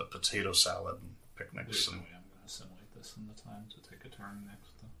got us into potato salad and picnics. I'm going to assimilate this in the time to take a turn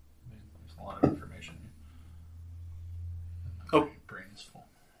next. There's a lot of information here. My brain is full.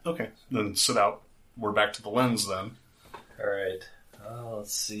 Okay, then sit out. We're back to the lens then. All right.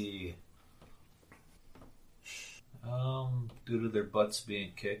 Let's see. Due to their butts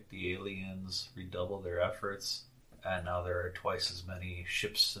being kicked, the aliens redouble their efforts, and now there are twice as many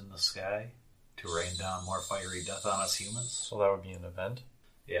ships in the sky to rain down more fiery death on us humans. So that would be an event.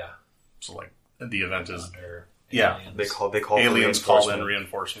 Yeah. So like the event is Under yeah. aliens. They call aliens call in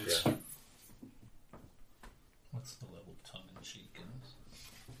reinforcements. Yeah. What's the level of tongue in cheek in this?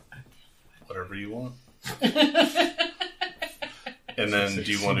 Whatever you want. And then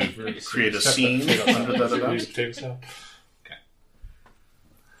do you want to create a scene under that event? Okay.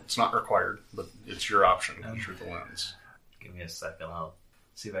 It's not required, but it's your option because you're the lens. Give me a second. I'll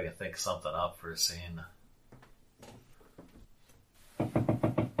see if I can think something up for a scene.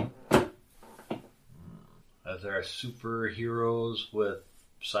 As our superheroes with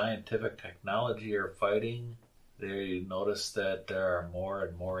scientific technology are fighting, they notice that there are more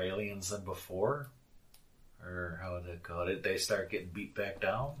and more aliens than before. Or how would they call it? They start getting beat back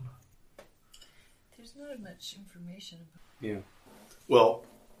down. There's not much information about. Yeah. Well,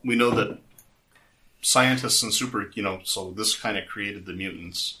 we know that scientists and so this kind of created the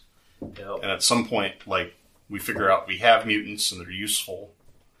mutants. Yep. And at some point, we figure out we have mutants and they're useful.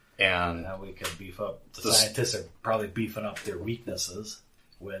 And now we can beef up. The scientists are probably beefing up their weaknesses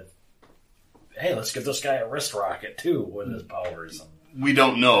with, hey, let's give this guy a wrist rocket too with his powers. We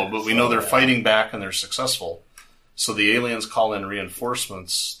don't know, but we know they're fighting back and they're successful. So the aliens call in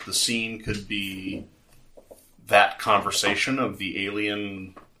reinforcements. The scene could be that conversation of the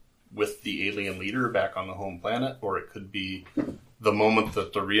alien with the alien leader back on the home planet, or it could be the moment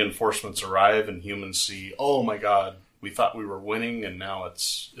that the reinforcements arrive and humans see, oh my god, we thought we were winning and now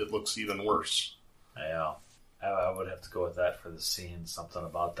it looks even worse. Yeah. I would have to go with that for the scene. Something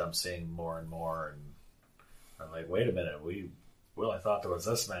about them seeing more and more, and I'm like, wait a minute, we only thought there was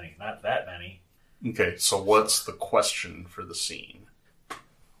this many, not that many. Okay, so what's the question for the scene?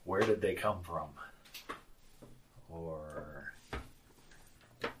 Where did they come from? Or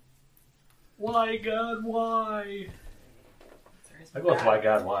why, God, why? I go with why,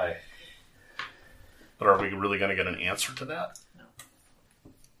 God, why? But are we really going to get an answer to that?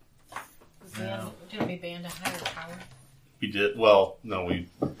 Did we ban a higher power? We did. Well, no, we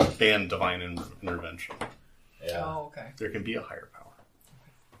banned divine intervention. Yeah. Oh, okay. There can be a higher power.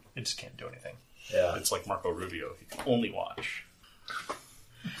 It just can't do anything. Yeah. It's like Marco Rubio. He can only watch.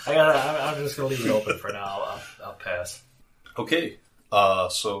 I'm just going to leave it open for now. I'll pass. Okay.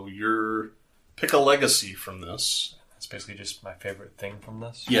 So pick a legacy from this. It's basically just my favorite thing from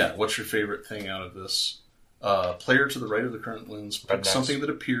this. Yeah. What's your favorite thing out of this? Player to the right of the current lens picks something that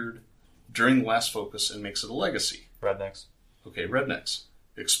appeared during the last focus and makes it a legacy. Rednecks. Okay, Rednecks.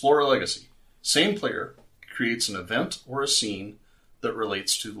 Explore a legacy. Same player creates an event or a scene that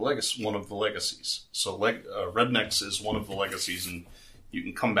relates to one of the legacies. So Rednecks is one of the legacies, and you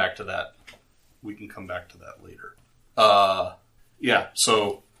can come back to that. We can come back to that later. Yeah,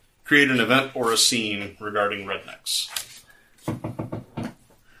 so create an event or a scene regarding Rednecks.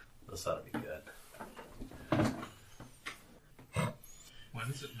 This ought to be good. Why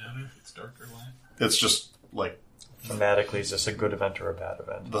does it matter if it's dark or light? It's just like Thematically, is this a good event or a bad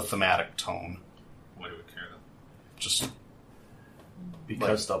event? the thematic tone. Why do we care though? Just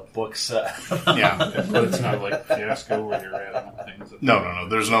Because the book said. yeah. But it's not like Fiasco where you're adding things. No.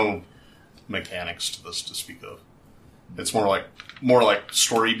 There's no mechanics to this to speak of. It's more like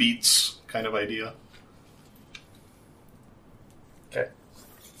story beats kind of idea. Okay.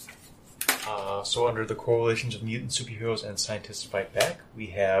 So under the correlations of mutant superheroes and scientists fight back, we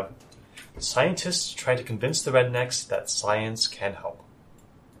have scientists try to convince the Rednecks that science can help.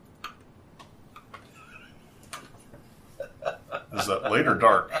 Is that light or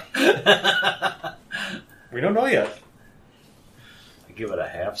dark? We don't know yet. I give it a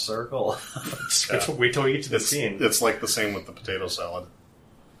half circle. Wait till we get to the scene. It's like the same with the potato salad.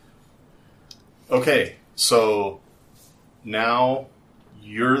 Okay, so now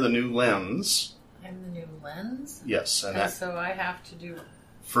you're the new lens. I'm the new lens? Yes, and And so I have to do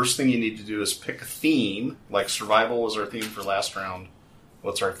First thing you need to do is pick a theme. Like survival was our theme for last round.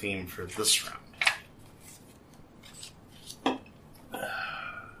 What's our theme for this round?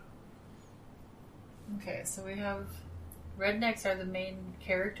 Okay, so we have rednecks are the main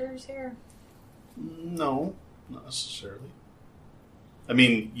characters here. No, not necessarily. I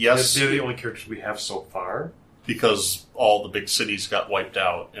mean, yes, They're the only characters we have so far. because all the big cities got wiped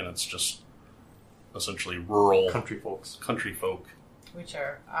out, and it's just essentially rural Country folks. country folk. Which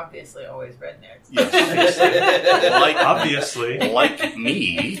are obviously always rednecks. Yes, like Obviously. like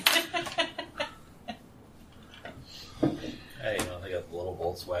me. Hey, they got the little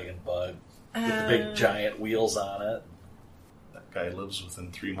Volkswagen Bug with the big giant wheels on it. That guy lives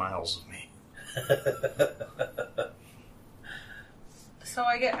within 3 miles of me. So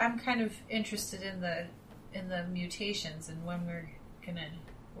I'm kind of interested in the mutations and when we're gonna,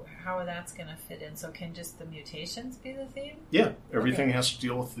 how that's gonna fit in. So can just the mutations be the theme? Yeah, everything has to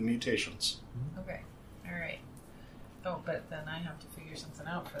deal with the mutations. Okay, all right. Oh, but then I have to figure something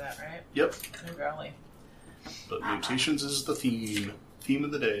out for that, right? Yep, Oh golly. but mutations is the theme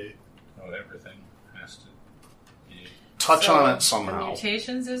of the day. Oh, everything has to be. Touch So, on it The somehow.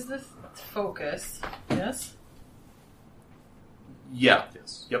 mutations is the focus, yes. Yeah.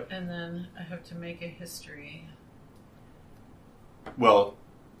 Yes. Yep. And then I have to make a history. Well,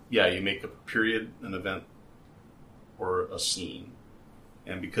 yeah, you make a period, an event, or a scene.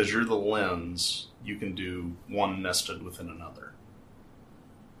 And because you're the lens, you can do one nested within another.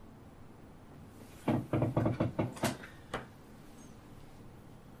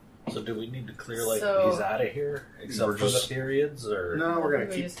 So do we need to clear So- these out of here, except We're for just- the periods, or No, we're going We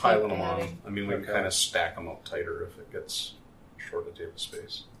to keep just keep piling them on. adding. I mean, we can Okay. kind of stack them up tighter if it gets short of table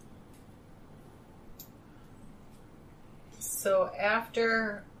space. So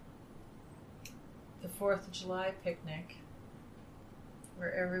after the 4th of July picnic,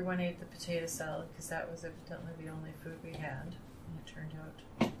 where everyone ate the potato salad because that was evidently the only food we had, and it turned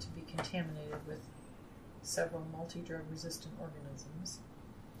out to be contaminated with several multi-drug resistant organisms.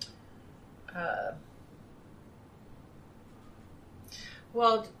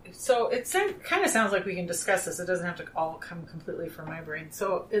 Well, so it kind of sounds like we can discuss this. It doesn't have to all come completely from my brain.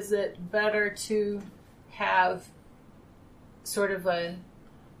 So is it better to have sort of a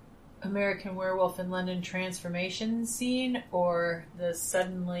American Werewolf in London transformation scene, or the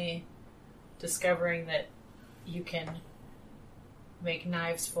suddenly discovering that you can make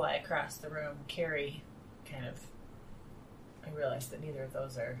knives fly across the room, carry kind of... I realize that neither of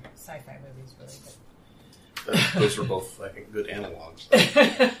those are sci-fi movies, really, Those are both, I think, good analogs.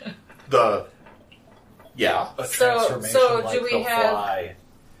 but... Yeah. a So- transformation so like do we the have- Fly?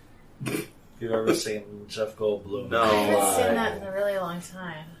 You've ever seen Jeff Goldblum? No. I haven't Fly. seen that in a really long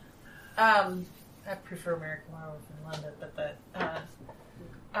time. I prefer American Werewolf in London, but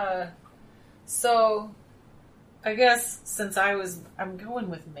so I guess since I'm going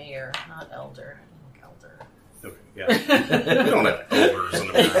with mayor, not elder. I don't like Okay, yeah. We don't have elders in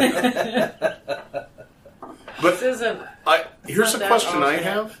America. But this isn't here's not a that question I alternate.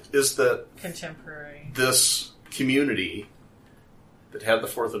 have, is that contemporary. this community that had the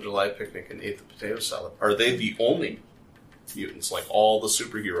 4th of July picnic and ate the potato salad, are they the only mutants? Like, all the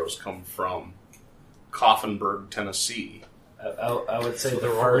superheroes come from Coffinburg, Tennessee. I would say So the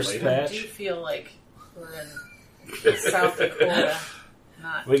they're all first related? I do batch. feel like we're in South Dakota,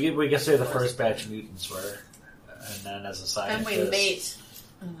 not. We can say the first batch of mutants were, and then as a And scientist, we mate.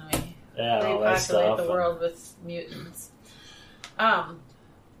 And we yeah, and all that repopulate stuff. the world with mutants.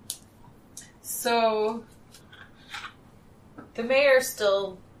 So the mayor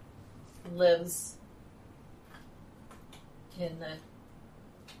still lives in the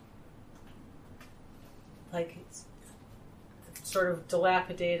it's sort of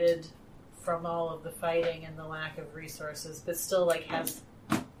dilapidated from all of the fighting and the lack of resources, but still has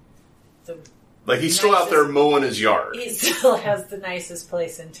the Like, he's still out there Nicest- mowing his yard. he still has the nicest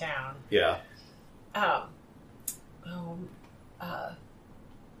place in town. Yeah.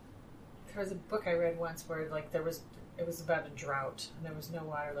 There was a book I read once where it was about a drought and there was no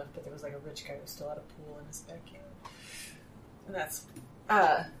water left, but there was like a rich guy who still had a pool in his backyard. And that's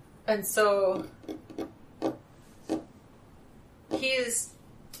and so he's,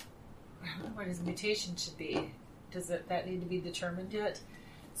 I don't know what his mutation should be. Does that need to be determined yet?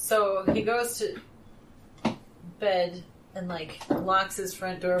 So he goes to bed and locks his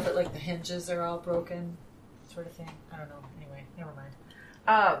front door, but the hinges are all broken, sort of thing. I don't know. Anyway, never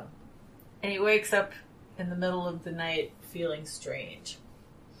mind. And he wakes up in the middle of the night feeling strange.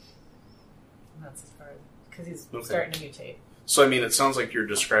 And that's as far because he's Okay. starting to mutate. So, I mean, it sounds like you're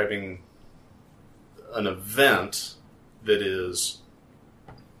describing an event that is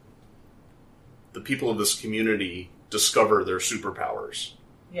the people of this community discover their superpowers.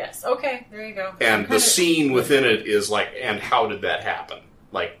 Yes. Okay. There you go. And the scene within it is like, and how did that happen?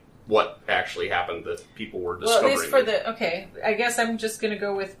 Like, what actually happened that people were discovering? Well, at least for the... Okay, I guess I'm just going to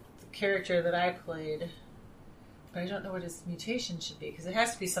go with the character that I played. But I don't know what his mutation should be, because it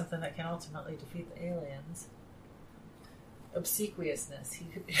has to be something that can ultimately defeat the aliens. Obsequiousness. He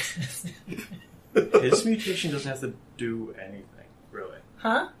could be... His mutation doesn't have to do anything, really.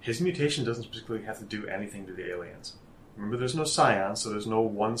 Huh? His mutation doesn't specifically have to do anything to the aliens. Remember, there's no science, so there's no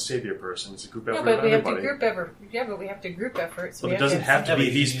one savior person. It's a group effort No, but of we have everybody. to group effort. Yeah, but we have to group effort. So But we it doesn't have to be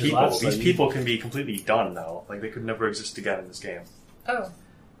something. these Use people. lots These of- people can be completely done now. Like, they could never exist again in this game. Oh.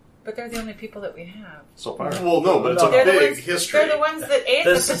 But they're the only people that we have. So far. Well, no, but it's a They're the big ones, history. They're the ones that ate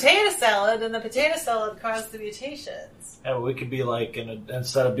This- the potato salad, and the potato salad caused the mutations. And we could be like,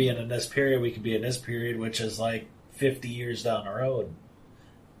 instead of being in this period, we could be in this period, which is like 50 years down the road.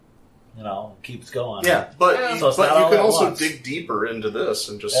 You know, keeps going. Yeah, but, So it's but not you all can at also once. dig deeper into this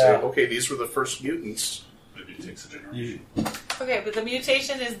and just Yeah. say, okay, these were the first mutants. Maybe it takes a generation. Okay, but the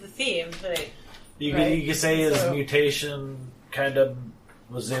mutation is the theme. You Right. could say his So- mutation kind of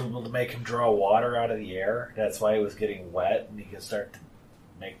was able to make him draw water out of the air. That's why he was getting wet, and he could start to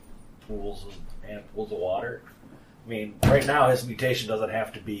make pools of water. I mean, right now his mutation doesn't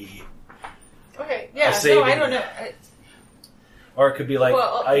have to be, Okay, yeah, saving- no, I don't know. or it could be like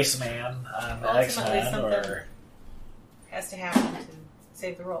Well, Iceman on ultimately X-Men, something- or Has to happen to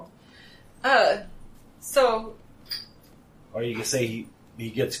save the role. So, or you could say he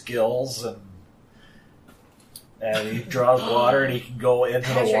gets gills and he draws water and he can go into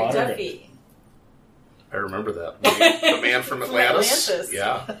the Patrick water. Duffy. I remember that. The man from Atlantis. Atlantis.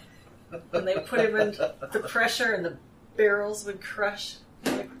 Yeah. When they put him in the pressure and the barrels would crush,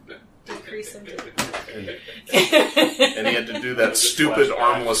 like, decrease him. And he had to do that stupid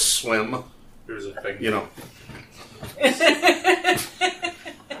armless swim. There's a thing. You know.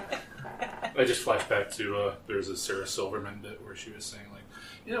 I just flashed back to there's a Sarah Silverman bit where she was saying, like,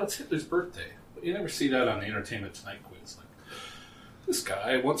 you know, it's Hitler's birthday, but you never see that on the Entertainment Tonight quiz. Like, this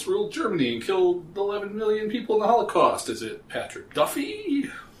guy once ruled Germany and killed 11 million people in the Holocaust. Is it Patrick Duffy?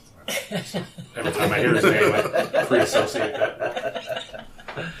 Every time I hear his name, I pre-associate that.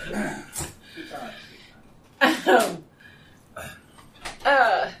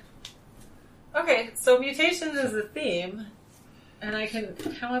 Okay, so mutations is the theme, and I can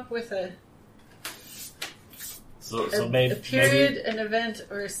come up with a maybe period, an event,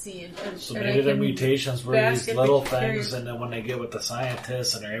 or a scene. So and maybe I the can mutations were these basket little the things, period. and then when they get with the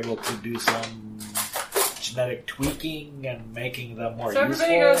scientists and are able to do some genetic tweaking and making them more So useful.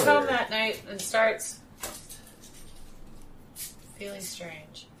 everybody goes home or- that night and starts feeling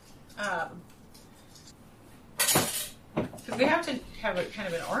strange. We have to have a kind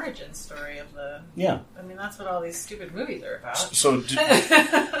of an origin story of the. Yeah. I mean, that's what all these stupid movies are about. So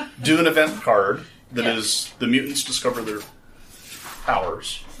do an event card that Yeah. is the mutants discover their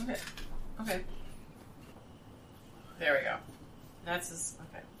powers. Okay. Okay. There we go. That's his.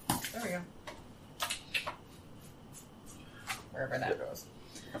 Okay. There we go. Wherever that goes.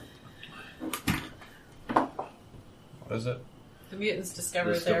 What is it? The mutants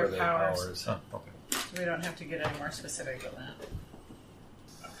discover Discover their powers. Oh, okay. We don't have to get any more specific than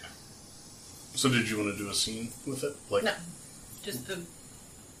that. So did you want to do a scene with it? Like No. Just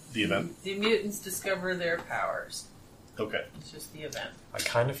the event? The mutants discover their powers. Okay. It's just the event. I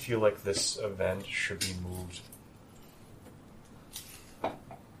kind of feel like this event should be moved.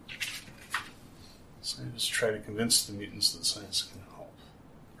 Scientists try to convince the mutants that science can help.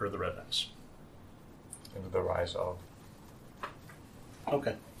 Or the Rednecks. Into the rise of.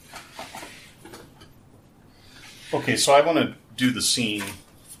 Okay. Okay, so I want to do the scene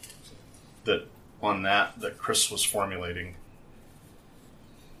that Chris was formulating.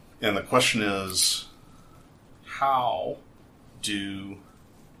 And the question is, how do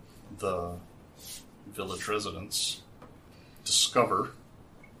the village residents discover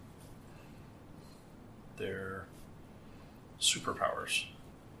their superpowers?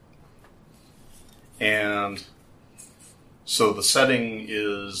 And so the setting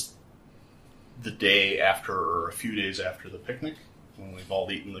is the day after, or a few days after the picnic, when we've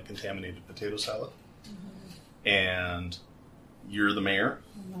all eaten the contaminated potato salad. Mm-hmm. And you're the mayor.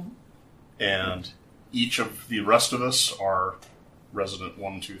 Mm-hmm. And each of the rest of us are resident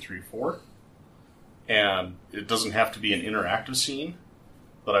 1, 2, 3, 4. And it doesn't have to be an interactive scene,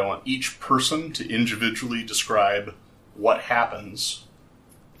 but I want each person to individually describe what happens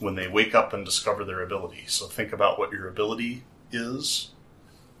when they wake up and discover their ability. So think about what your ability is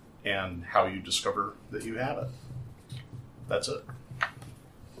and how you discover that you have it. That's it.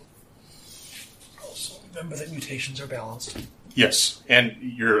 Remember that mutations are balanced. Yes, and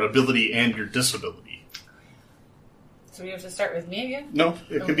your ability and your disability. So we have to start with me again? No,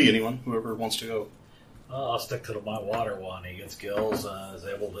 it could be anyone, whoever wants to go. I'll stick to my water one. He gets gills and is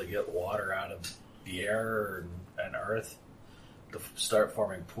able to get water out of the air and earth to start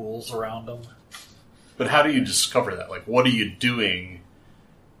forming pools around him. But how do you discover that? Like, what are you doing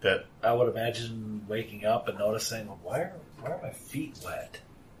that... I would imagine waking up and noticing, why are my feet wet?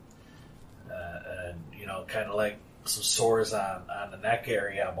 And, kind of like some sores on the neck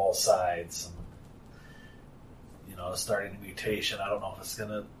area on both sides. And, starting a mutation. I don't know if it's going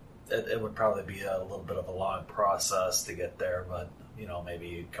to... It would probably be a little bit of a long process to get there, but,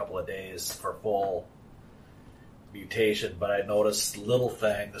 maybe a couple of days for full mutation. But I noticed little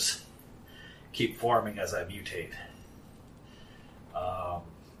things keep forming as I mutate.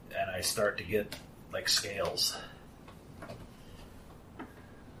 And I start to get, like, scales.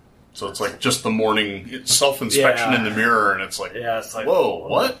 So it's like just the morning self-inspection in the mirror, and it's like, whoa,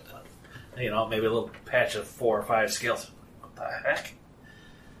 what? Maybe a little patch of 4 or 5 scales. What the heck?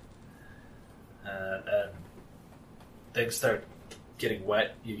 And things start getting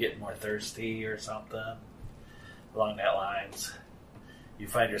wet. You get more thirsty or something along that lines. You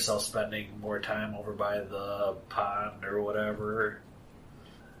find yourself spending more time over by the pond or whatever.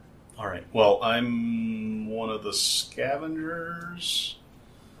 All right. Well, I'm one of the scavengers,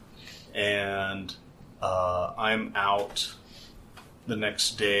 and I'm out the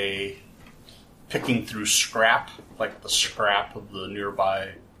next day picking through scrap, like the scrap of the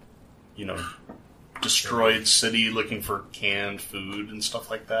nearby, destroyed city, looking for canned food and stuff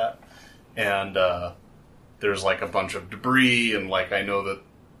like that. And there's like a bunch of debris, and like I know that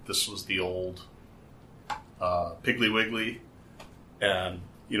this was the old Piggly Wiggly, and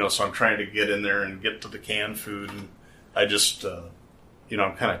so I'm trying to get in there and get to the canned food, and I just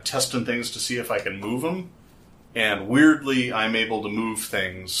I'm kind of testing things to see if I can move them, and weirdly I'm able to move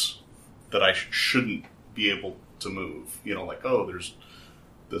things that I shouldn't be able to move. There's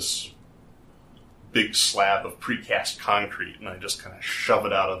this big slab of precast concrete, and I just kind of shove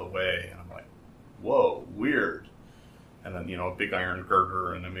it out of the way, and I'm like, whoa, weird. And then, a big iron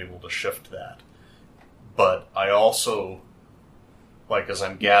girder, and I'm able to shift that. But I also, like, as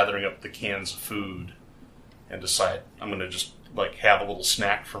I'm gathering up the cans of food and decide I'm going to just, like, have a little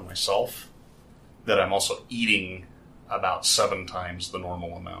snack for myself, that I'm also eating about 7 times the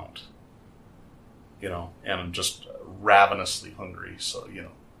normal amount. And I'm just ravenously hungry, so,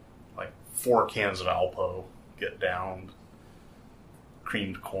 like 4 cans of Alpo get downed,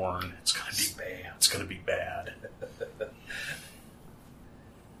 creamed corn. It's gonna be bad. It's gonna be bad.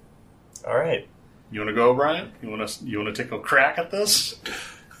 All right. You want to go, Brian? You want to take a crack at this?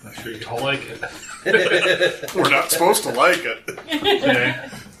 I'm sure you all like it. We're not supposed to like it. Okay.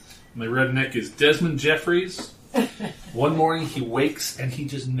 My redneck is Desmond Jeffries. One morning he wakes and he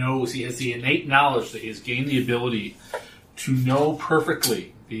just knows. He has the innate knowledge that he has gained the ability to know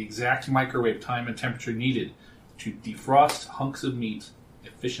perfectly the exact microwave time and temperature needed to defrost hunks of meat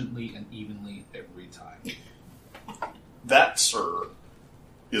efficiently and evenly every time. That, sir,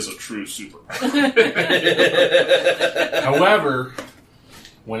 is a true superpower. However,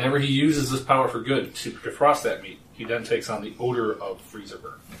 whenever he uses this power for good to defrost that meat, he then takes on the odor of freezer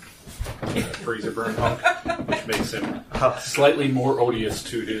burn. Freezer burn hunk, which makes him slightly more odious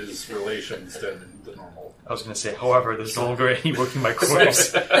to his relations than the normal. I was going to say, however, there's no longer any working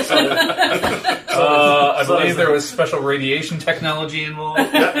microwaves. I believe there was special radiation technology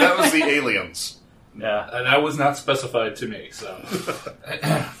involved. That was the aliens. Yeah, and that was not specified to me, so...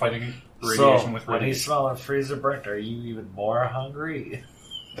 Fighting radiation So, with when he's radiation. smelling freezer burnt, are you even more hungry?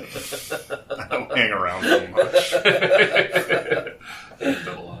 I don't hang around so much.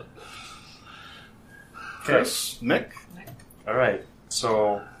 A lot. Chris, Nick? All right.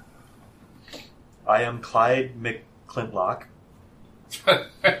 So, I am Clyde McClintlock.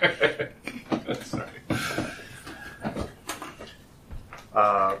 Sorry.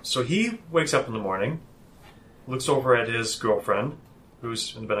 So he wakes up in the morning, looks over at his girlfriend,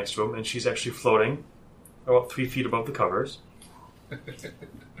 who's in the bed next to him, and she's actually floating about 3 feet above the covers.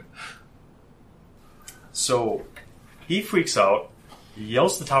 So he freaks out,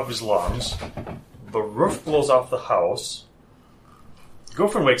 yells at the top of his lungs, the roof blows off the house, the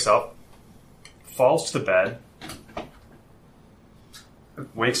girlfriend wakes up, falls to the bed,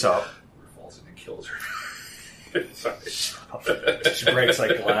 wakes up, Falls in and kills her. Sorry. She breaks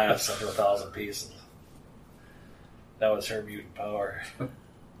like glass into 1,000 pieces. That was her mutant power.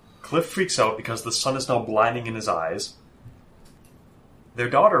 Cliff freaks out because the sun is now blinding in his eyes. Their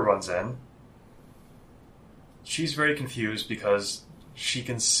daughter runs in. She's very confused because she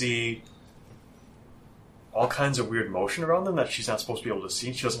can see all kinds of weird motion around them that she's not supposed to be able to see,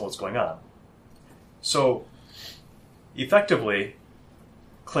 and she doesn't know what's going on. So, effectively,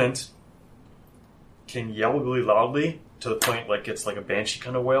 Clint can yell really loudly to the point like it's like a banshee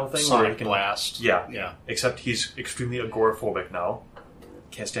kind of wail thing. Sonic where he can, blast. Yeah. Yeah. Except he's extremely agoraphobic now.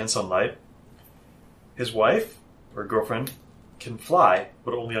 Can't stand sunlight. His wife, or girlfriend, can fly,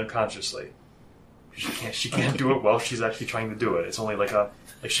 but only unconsciously. She can't do it while she's actually trying to do it. It's only like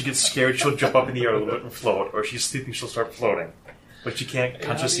she gets scared, she'll jump up in the air a little bit and float, or she's sleeping, she'll start floating. But she can't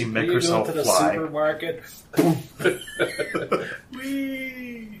consciously make herself to the fly. Supermarket.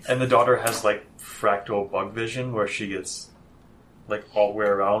 And the daughter has like fractal bug vision, where she gets like all the way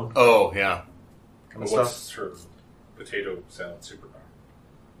around. Oh, yeah. Kind of What's stuff. her potato salad superpower?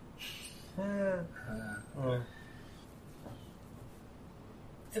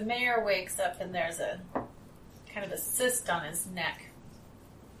 The mayor wakes up and there's a kind of a cyst on his neck.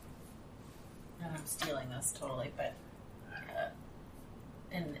 And I'm stealing this totally, but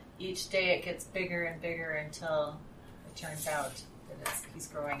and each day it gets bigger and bigger until it turns out that he's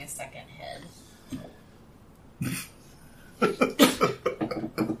growing a second head.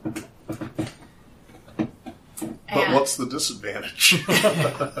 But what's the disadvantage?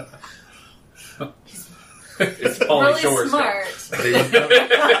 It's Pauly Really Shore's smart. They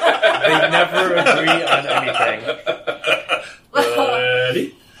never agree on anything.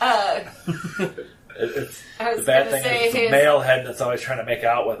 Buddy. I The was bad going to thing say is the his... male head that's always trying to make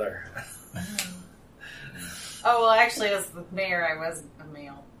out with her. Oh, well, actually, as the mayor, I was a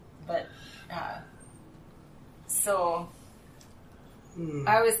male. But, so,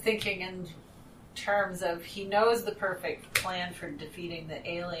 I was thinking in terms of he knows the perfect plan for defeating the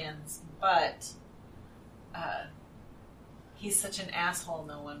aliens, but he's such an asshole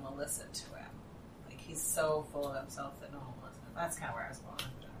no one will listen to him. Like, he's so full of himself that no one will listen. That's kind of where I was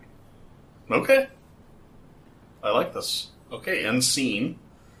going. Okay. I like this. Okay, end scene.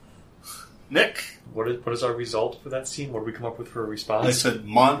 Nick. What is our result for that scene? What did we come up with for a response? I said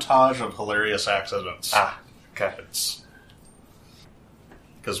montage of hilarious accidents. Okay.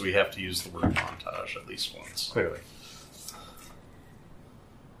 Because we have to use the word montage at least once. Clearly.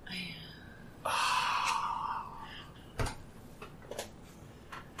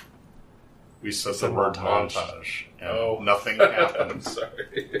 We said the word montage. And Oh. nothing I'm happened.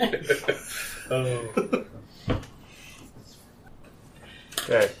 sorry.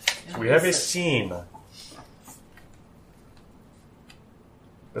 Okay. We have a scene.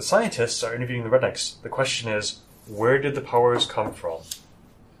 The scientists are interviewing the Rednecks. The question is, where did the powers come from?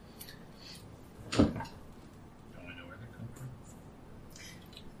 Don't I know where they come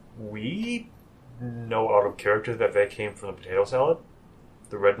from? We know out of character that they came from the potato salad.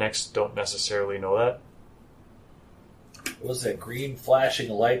 The Rednecks don't necessarily know that. What was that green flashing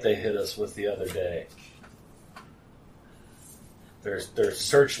light they hit us with the other day? There's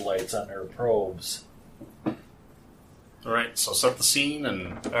searchlights on their probes. Alright, so set the scene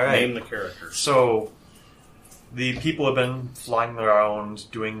and right. name the characters. So, the people have been flying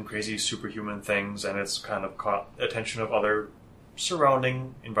around doing crazy superhuman things, and it's kind of caught attention of other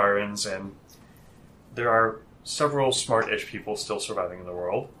surrounding environs, and there are several smart-ish people still surviving in the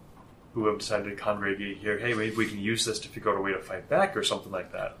world who have decided to congregate here. Hey, maybe we can use this to figure out a way to fight back or something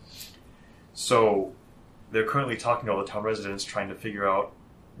like that. So they're currently talking to all the town residents, trying to figure out,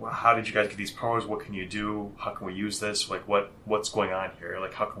 well, how did you guys get these powers? What can you do? How can we use this? Like, what's going on here?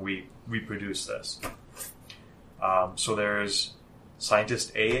 Like, how can we reproduce this? So there's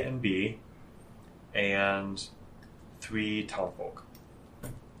scientist A and B and 3 townfolk.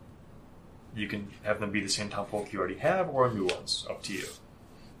 You can have them be the same townfolk you already have, or new ones. Up to you.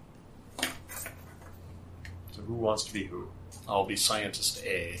 So who wants to be who? I'll be scientist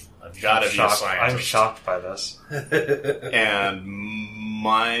A. I've got to be a scientist. I'm shocked by this. And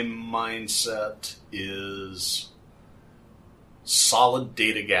my mindset is solid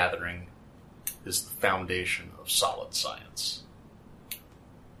data gathering is the foundation of solid science.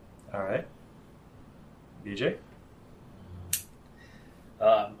 All right. BJ?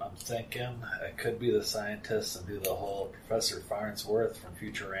 I'm thinking I could be the scientist and do the whole Professor Farnsworth from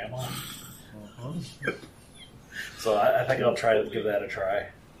Futurama. So I think I'll try to give that a try.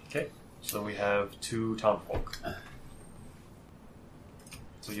 Okay. So then we have 2 townfolk.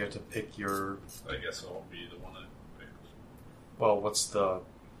 So you have to pick your... I guess I'll be the one that picked. Well,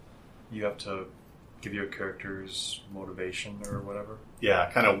 you have to give your character's motivation or whatever? Yeah,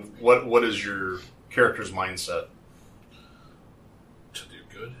 kind of what is your character's mindset? To do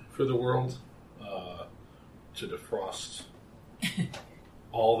good for the world, to defrost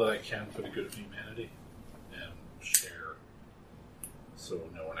all that I can for the good of humanity, and share so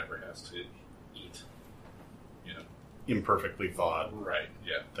no one ever has to eat. imperfectly thawed Right,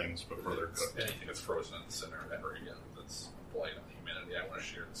 yeah. things before they're cooked. Anything that's frozen in the center ever again, that's a blight on humanity. I want to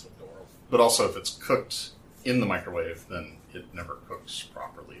share this with the world. But also, if it's cooked in the microwave, then it never cooks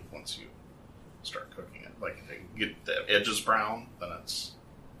properly once you start cooking it. Like, if you get the edges brown, then it's...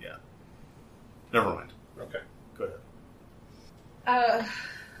 Yeah. Never mind. Okay. Go ahead.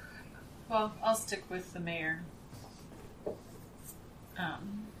 Well, I'll stick with the mayor.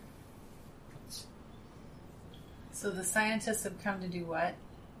 So the scientists have come to do what?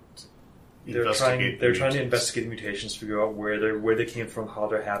 They're trying to investigate the mutations, figure out where they came from, how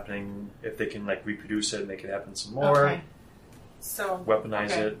they're happening, if they can like reproduce it, make it happen some more, Okay. So weaponize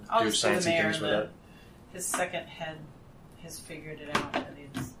okay. it, I'll do just do the sciencey mayor. things with it. His second head has figured it out that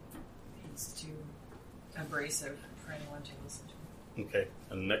it's too abrasive for anyone to listen to. Okay.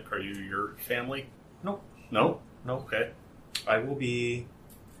 And Nick, are you your family? Nope. No? No. Okay. I will be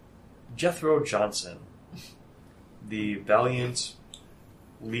Jethro Johnson, the valiant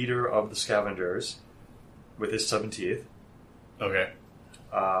leader of the scavengers with his 7 teeth, Okay.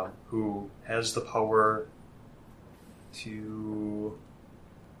 who has the power to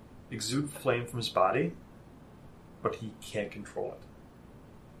exude flame from his body, but he can't control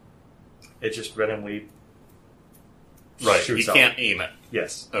it. It just randomly Right. shoots You out. can't aim it.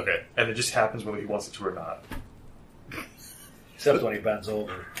 Yes. Okay. And it just happens whether he wants it to or not. Except when he bends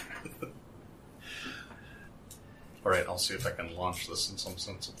over. All right. I'll see if I can launch this in some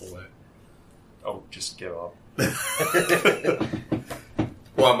sensible way. Oh, just give up.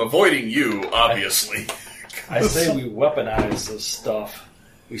 Well, I'm avoiding you, obviously. I say we weaponize this stuff.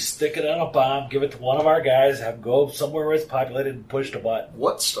 We stick it on a bomb, give it to one of our guys, have him go somewhere where it's populated, and push the button.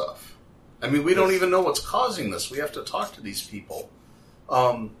 What stuff? I mean, we don't even know what's causing this. We have to talk to these people.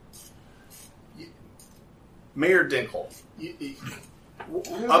 Mayor Dinkle.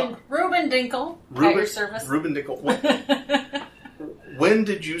 Reuben Dinkle, at your service. Reuben Dinkle. When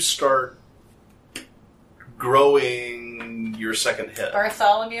did you start growing your second head?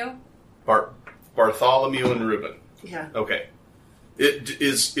 Bartholomew? Bartholomew and Reuben. Yeah. Okay.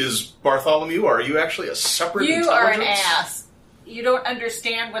 Is Bartholomew, are you actually a separate You are an intelligence? ass. You don't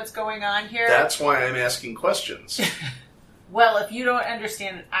understand what's going on here. That's why I'm asking questions. Well, if you don't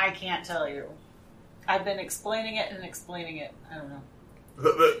understand it, I can't tell you. I've been explaining it and explaining it. I don't know.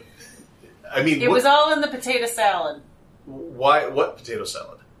 but, I mean, It was all in the potato salad. why? What potato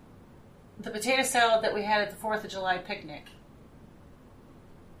salad? The potato salad that we had at the 4th of July picnic.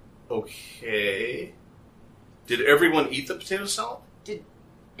 Okay. Did everyone eat the potato salad?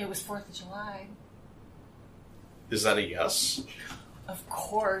 It was 4th of July. Is that a yes? Of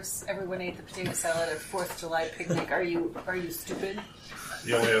course, everyone ate the potato salad at 4th of July picnic. Are you stupid?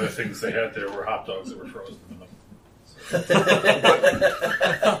 The only other things they had there were hot dogs that were frozen in them.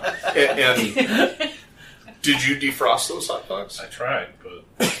 And did you defrost those hot dogs? I tried, but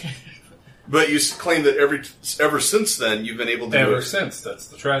But you claim that ever since then you've been able to do ever it. since, that's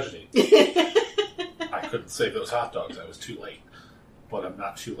the tragedy. I couldn't save those hot dogs. I was too late. But I'm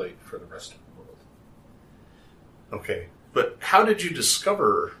not too late for the rest of the world. Okay. But how did you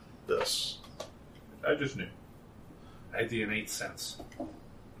discover this? I just knew. I had the innate sense.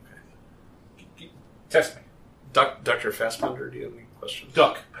 Okay. Test me. Dr. Fassbender, do you have any questions?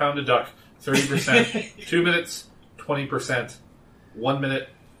 Duck. Pound a duck. 30%. 2 minutes. 20%. 1 minute.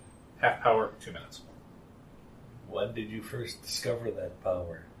 Half power. 2 minutes. When did you first discover that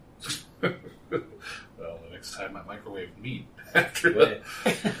power? Well, the next time I microwave meat after that.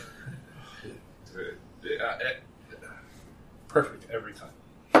 Perfect every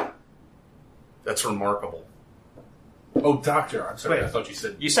time. That's remarkable. Oh, doctor. I'm sorry. Wait. I thought you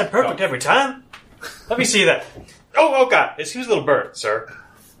said... You said perfect every time? Let me see that. Oh God. He was a little burnt, sir.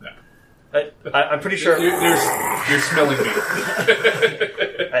 No. I'm pretty sure... You're smelling me.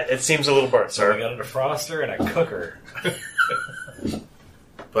 It seems a little burnt, So we sir. got a defroster and a cooker.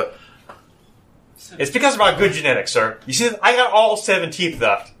 But It's because of our good genetics, sir. You see, I got all 7 teeth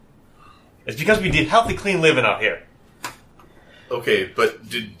left. It's because we did healthy, clean living out here. okay, but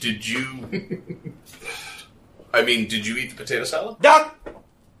did you? I mean, did you eat the potato salad? Doc!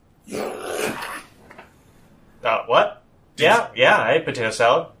 What? Yeah, I ate potato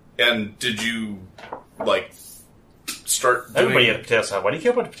salad. And did you start doing? Everybody ate a potato salad. Why do you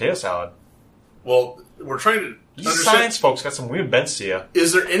care about the potato salad? Well, we're trying to These understand. science folks got some weird bents to you.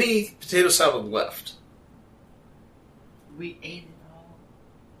 Is there any potato salad left? We ate it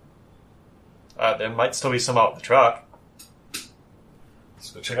all. There might still be some out in the truck.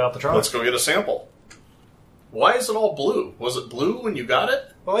 Let's go check out the truck. Let's go get a sample. Why is it all blue? Was it blue when you got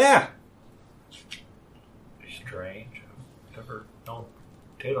it? Well, yeah. Strange. I've never known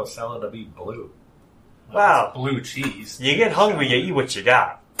potato salad to be blue. Wow. Blue cheese. You get hungry, you eat what you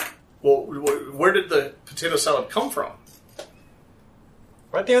got. Well, where did the potato salad come from?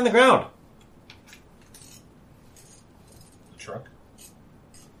 Right there on the ground. The truck.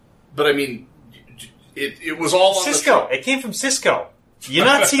 But I mean, it was all on Cisco. It came from Cisco. You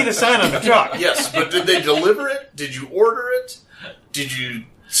not see the sign on the truck. Yes, but did they deliver it? Did you order it? Did you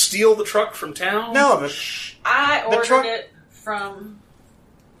steal the truck from town? No, I ordered truck- it from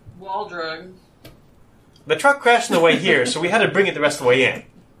Waldrug. the truck crashed on the way here, so we had to bring it the rest of the way in.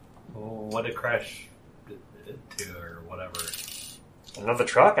 Well, what did crash to or whatever? Another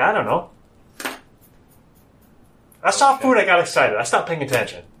truck? I don't know. I saw food, I got excited. I stopped paying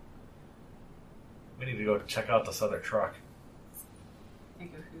attention. We need to go check out this other truck.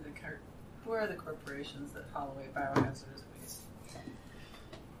 Think of who are the corporations that haul away biohazardous waste?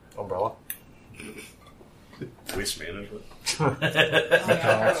 Umbrella. Waste management. Oh,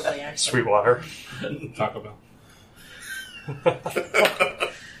 yeah, probably, actually. Sweetwater. Taco Bell.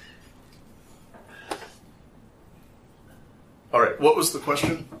 All right, what was the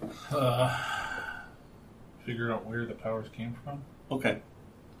question? Figure out where the powers came from. Okay.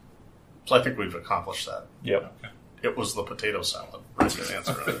 So I think we've accomplished that. Yep. Okay. It was the potato salad. Right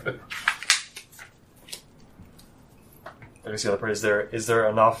answer. There's the other part. Is there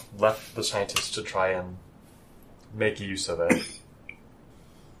enough left for the scientists to try and make use of it?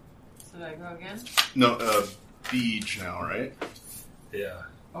 So did I go again? No, Beej now, right? Yeah.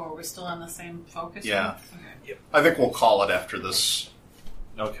 Oh, are we still on the same focus? Yeah. Okay. I think we'll call it after this.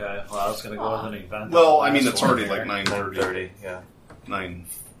 Okay. Well, I was going to go with an event. Well, on I the mean, last it's one already there. like 9:30. 9:30, yeah.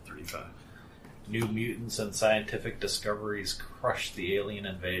 9:35. New mutants and scientific discoveries crush the alien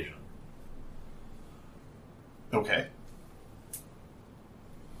invasion. Okay.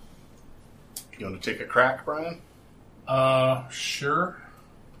 You want to take a crack, Brian? Sure.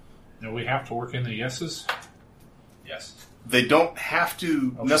 Do we have to work in the yeses? Yes. They don't have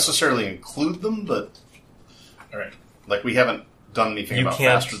to necessarily include them, but All right. like we haven't done anything You about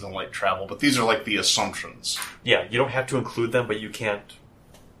can't- faster than light travel. But these are like the assumptions. Yeah, you don't have to include them, but you can't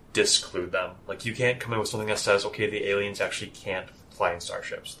disclude them. Like, you can't come in with something that says, okay, the aliens actually can't fly in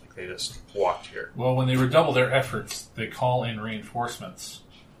starships. Like, they just walked here. Well, when they redouble their efforts, they call in reinforcements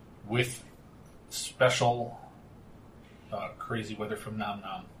with special crazy weather from Nam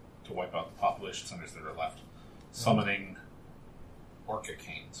Nam to wipe out the population centers that are left, summoning orca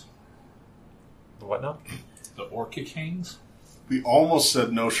canes. The what now? The orca canes? We almost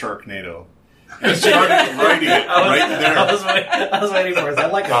said no Sharknado. And started writing it right there. I was waiting for it. Is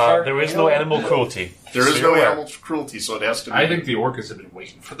that like a shark? There is no animal cruelty. There is So no you're aware. animal cruelty, so it has to be. I think the orcas have been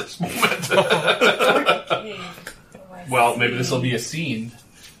waiting for this moment. Well, maybe this will be a scene.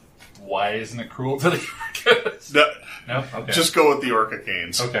 Why isn't it cruel to the orcas? No, No? Okay. just go with the Orca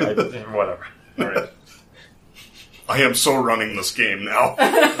Canes. Okay. Whatever. All right. I am so running this game now.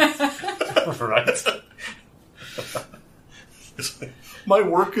 Right. My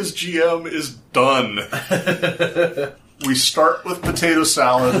work as GM is done. We start with potato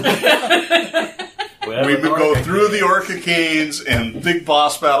salad. We go through the Orca Canes and big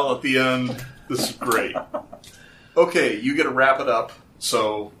boss battle at the end. This is great. Okay, you get to wrap it up.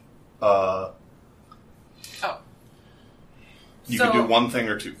 So, you can do one thing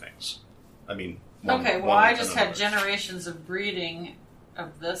or two things. I mean, one, Okay, well, one I and just another. had generations of breeding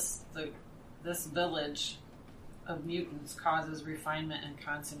of this village of mutants causes refinement and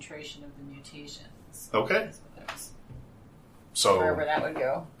concentration of the mutations. Okay. That's what that was. So, Wherever that would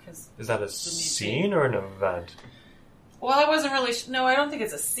go. 'Cause- Is that a scene or an event? well, I wasn't really. No, I don't think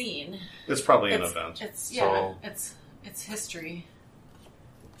it's a scene. it's probably an It's, event. it's So- it's history.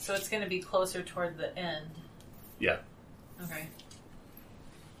 So it's going to be closer toward the end. Yeah. Okay.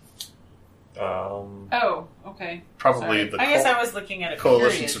 Oh, okay. Probably Sorry. I guess I was looking at a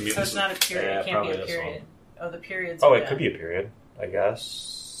Coalitions period, of so it's not a period. Yeah, it can't be probably a this period. Oh, the period's it could be a period, I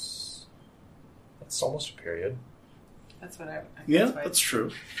guess. That's almost a period. That's what I Yeah, that's what I- that's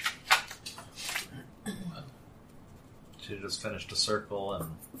true. She just finished a circle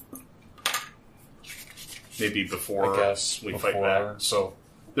and Maybe before I guess we fight before. back. So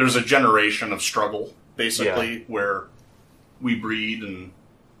there's a generation of struggle, basically, where we breed and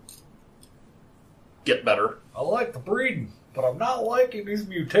get better. I like the breeding, but I'm not liking these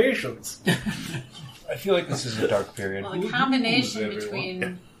mutations. I feel like this is a dark period. Well, the combination Woo-hoo,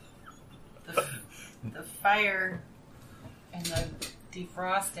 between the fire and the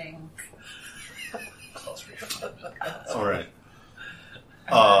defrosting. All right.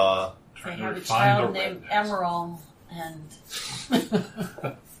 They have a Find child the named rednecks. Emerald, and it's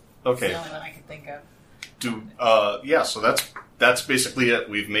Okay. the only one I can think of. Yeah. So that's that's basically it.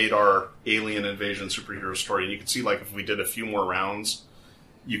 We've made our alien invasion superhero story. And you can see, like, if we did a few more rounds,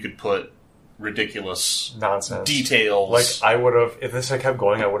 you could put ridiculous nonsense details. Like, I would have, if this had kept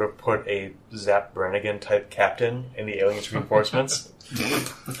going, I would have put a Zap Brannigan type captain in the aliens reinforcements.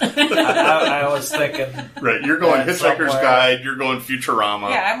 I was thinking... Right, you're going Hitchhiker's somewhere. Guide, you're going Futurama.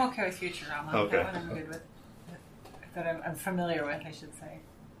 Yeah, I'm okay with Futurama. Okay. That one I'm good with. That I'm familiar with, I should say.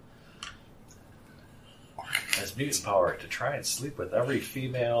 His mutant power to try and sleep with every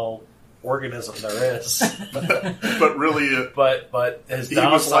female organism there is. But really, but his he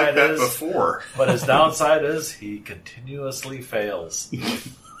was like downside that is before. But his downside is he continuously fails.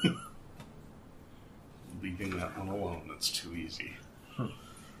 Leaving that one alone, it's too easy.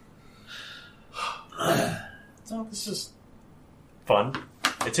 So this is fun.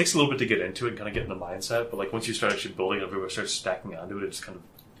 It takes a little bit to get into it and kind of get in the mindset, but like once you start actually building, everyone starts stacking onto it. It just kind of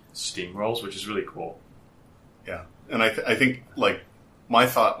steamrolls, which is really cool. Yeah, and I think, like, my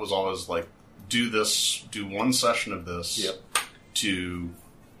thought was always, like, do one session of this to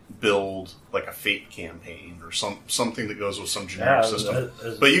build, like, a Fate campaign or something that goes with some generic system.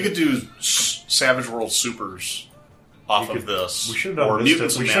 But you could do Savage World Supers off of this. We should or have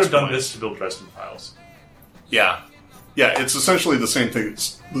Mutants and done Masterminds. this to build Dresden Files. Yeah. Yeah, it's essentially the same thing.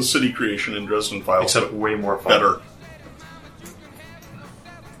 It's the city creation in Dresden Files. Except way more fun. Better.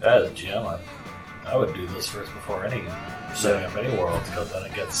 That is Jim. I would do this first before setting up any world, because then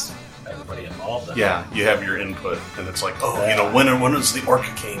it gets everybody involved in it. Yeah, you have your input, and it's like, oh, Yeah. when is the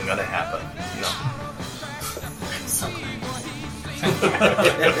Orca King going to happen? You know.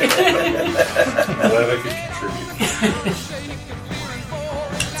 Glad I could contribute.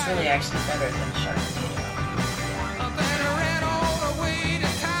 It's really actually better than Sharknado.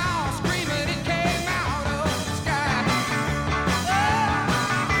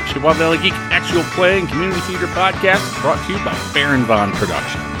 Chippewa Valley Geek Actual Play and Community Theater Podcast is brought to you by Baron Von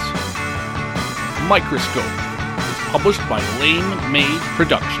Productions. Microscope is published by Lame Made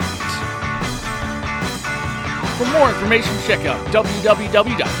Productions. For more information, check out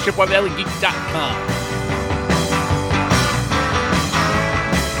www.chippewaValleyGeek.com.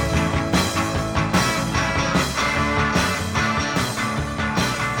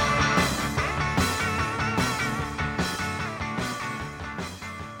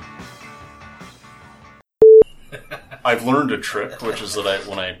 I've learned a trick, which is that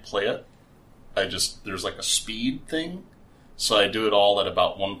when I play it, there's like a speed thing, so I do it all at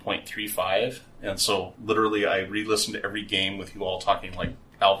about 1.35, and so literally I re-listen to every game with you all talking like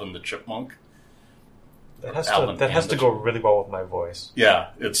Alvin the Chipmunk. That has to go really well with my voice.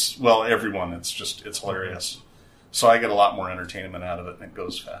 Yeah, everyone. It's hilarious. So I get a lot more entertainment out of it, and it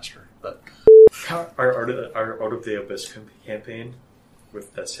goes faster. But Our Out of the Abyss campaign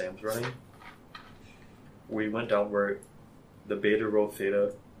that Sam's running, we went down where the Beta Rho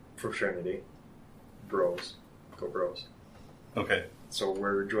Theta fraternity, bros, go bros. okay, So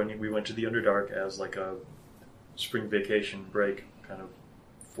we went to the Underdark as like a spring vacation break kind of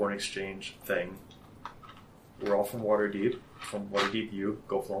foreign exchange thing. We're all from Waterdeep U,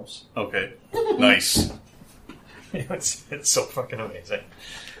 go Flumps. okay, nice. It's so fucking amazing.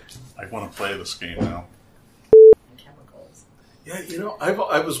 I want to play this game now. Chemicals. Yeah,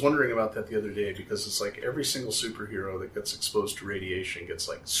 I was wondering about that the other day, because it's like every single superhero that gets exposed to radiation gets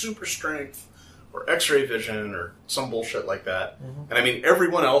like super strength or X-ray vision or some bullshit like that. Mm-hmm. And I mean,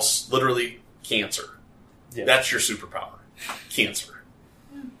 everyone else, literally, cancer. Yeah. That's your superpower. Cancer.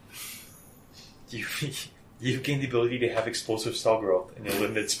 You gain the ability to have explosive cell growth in a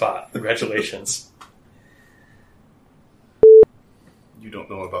limited spot. Congratulations. You don't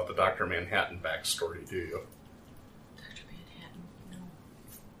know about the Dr. Manhattan backstory, do you? Dr. Manhattan, no.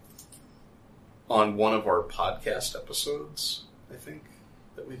 On one of our podcast episodes, I think,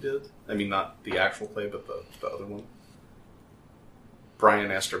 that we did. I mean, not the actual play, but the other one. Brian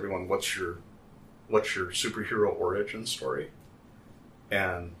asked everyone, what's your superhero origin story?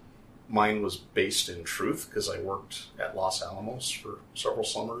 And mine was based in truth, because I worked at Los Alamos for several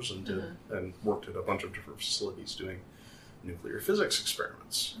summers and worked at a bunch of different facilities doing nuclear physics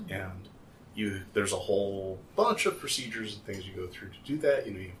experiments. And there's a whole bunch of procedures and things you go through to do that.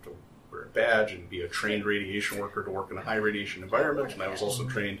 You have to wear a badge and be a trained radiation worker to work in a high radiation environment. And I was also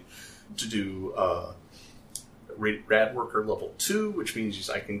trained to do rad worker level 2, which means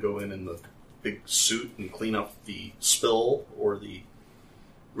I can go in the big suit and clean up the spill or the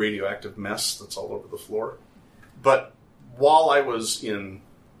radioactive mess that's all over the floor. But while I was in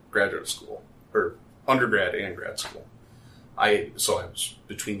graduate school, or undergrad and grad school, I was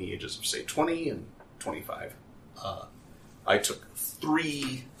between the ages of, say, 20 and 25. I took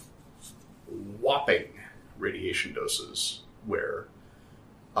 3 whopping radiation doses where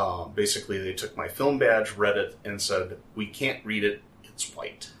basically they took my film badge, read it, and said, "We can't read it. It's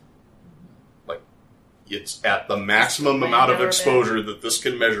white. Like it's at the maximum amount of exposure that this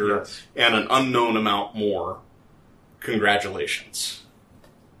can measure, Yes. and an unknown amount more. Congratulations."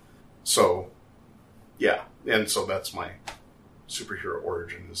 So, yeah, and so that's my superhero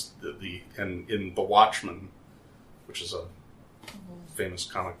origin is and in The Watchmen, which is a famous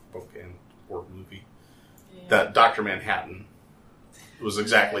comic book and or movie, that Dr. Manhattan was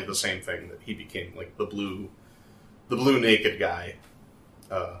exactly the same thing, that he became like the blue naked guy.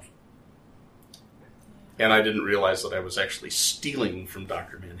 And I didn't realize that I was actually stealing from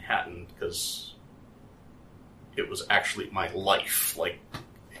Dr. Manhattan because it was actually my life. Like,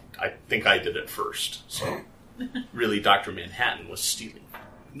 I think I did it first. So, really, Dr. Manhattan was stealing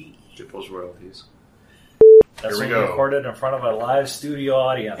from me. Get those royalties. That's Here we when go. recorded in front of a live studio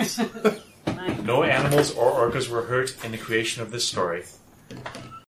audience. No animals or orcas were hurt in the creation of this story.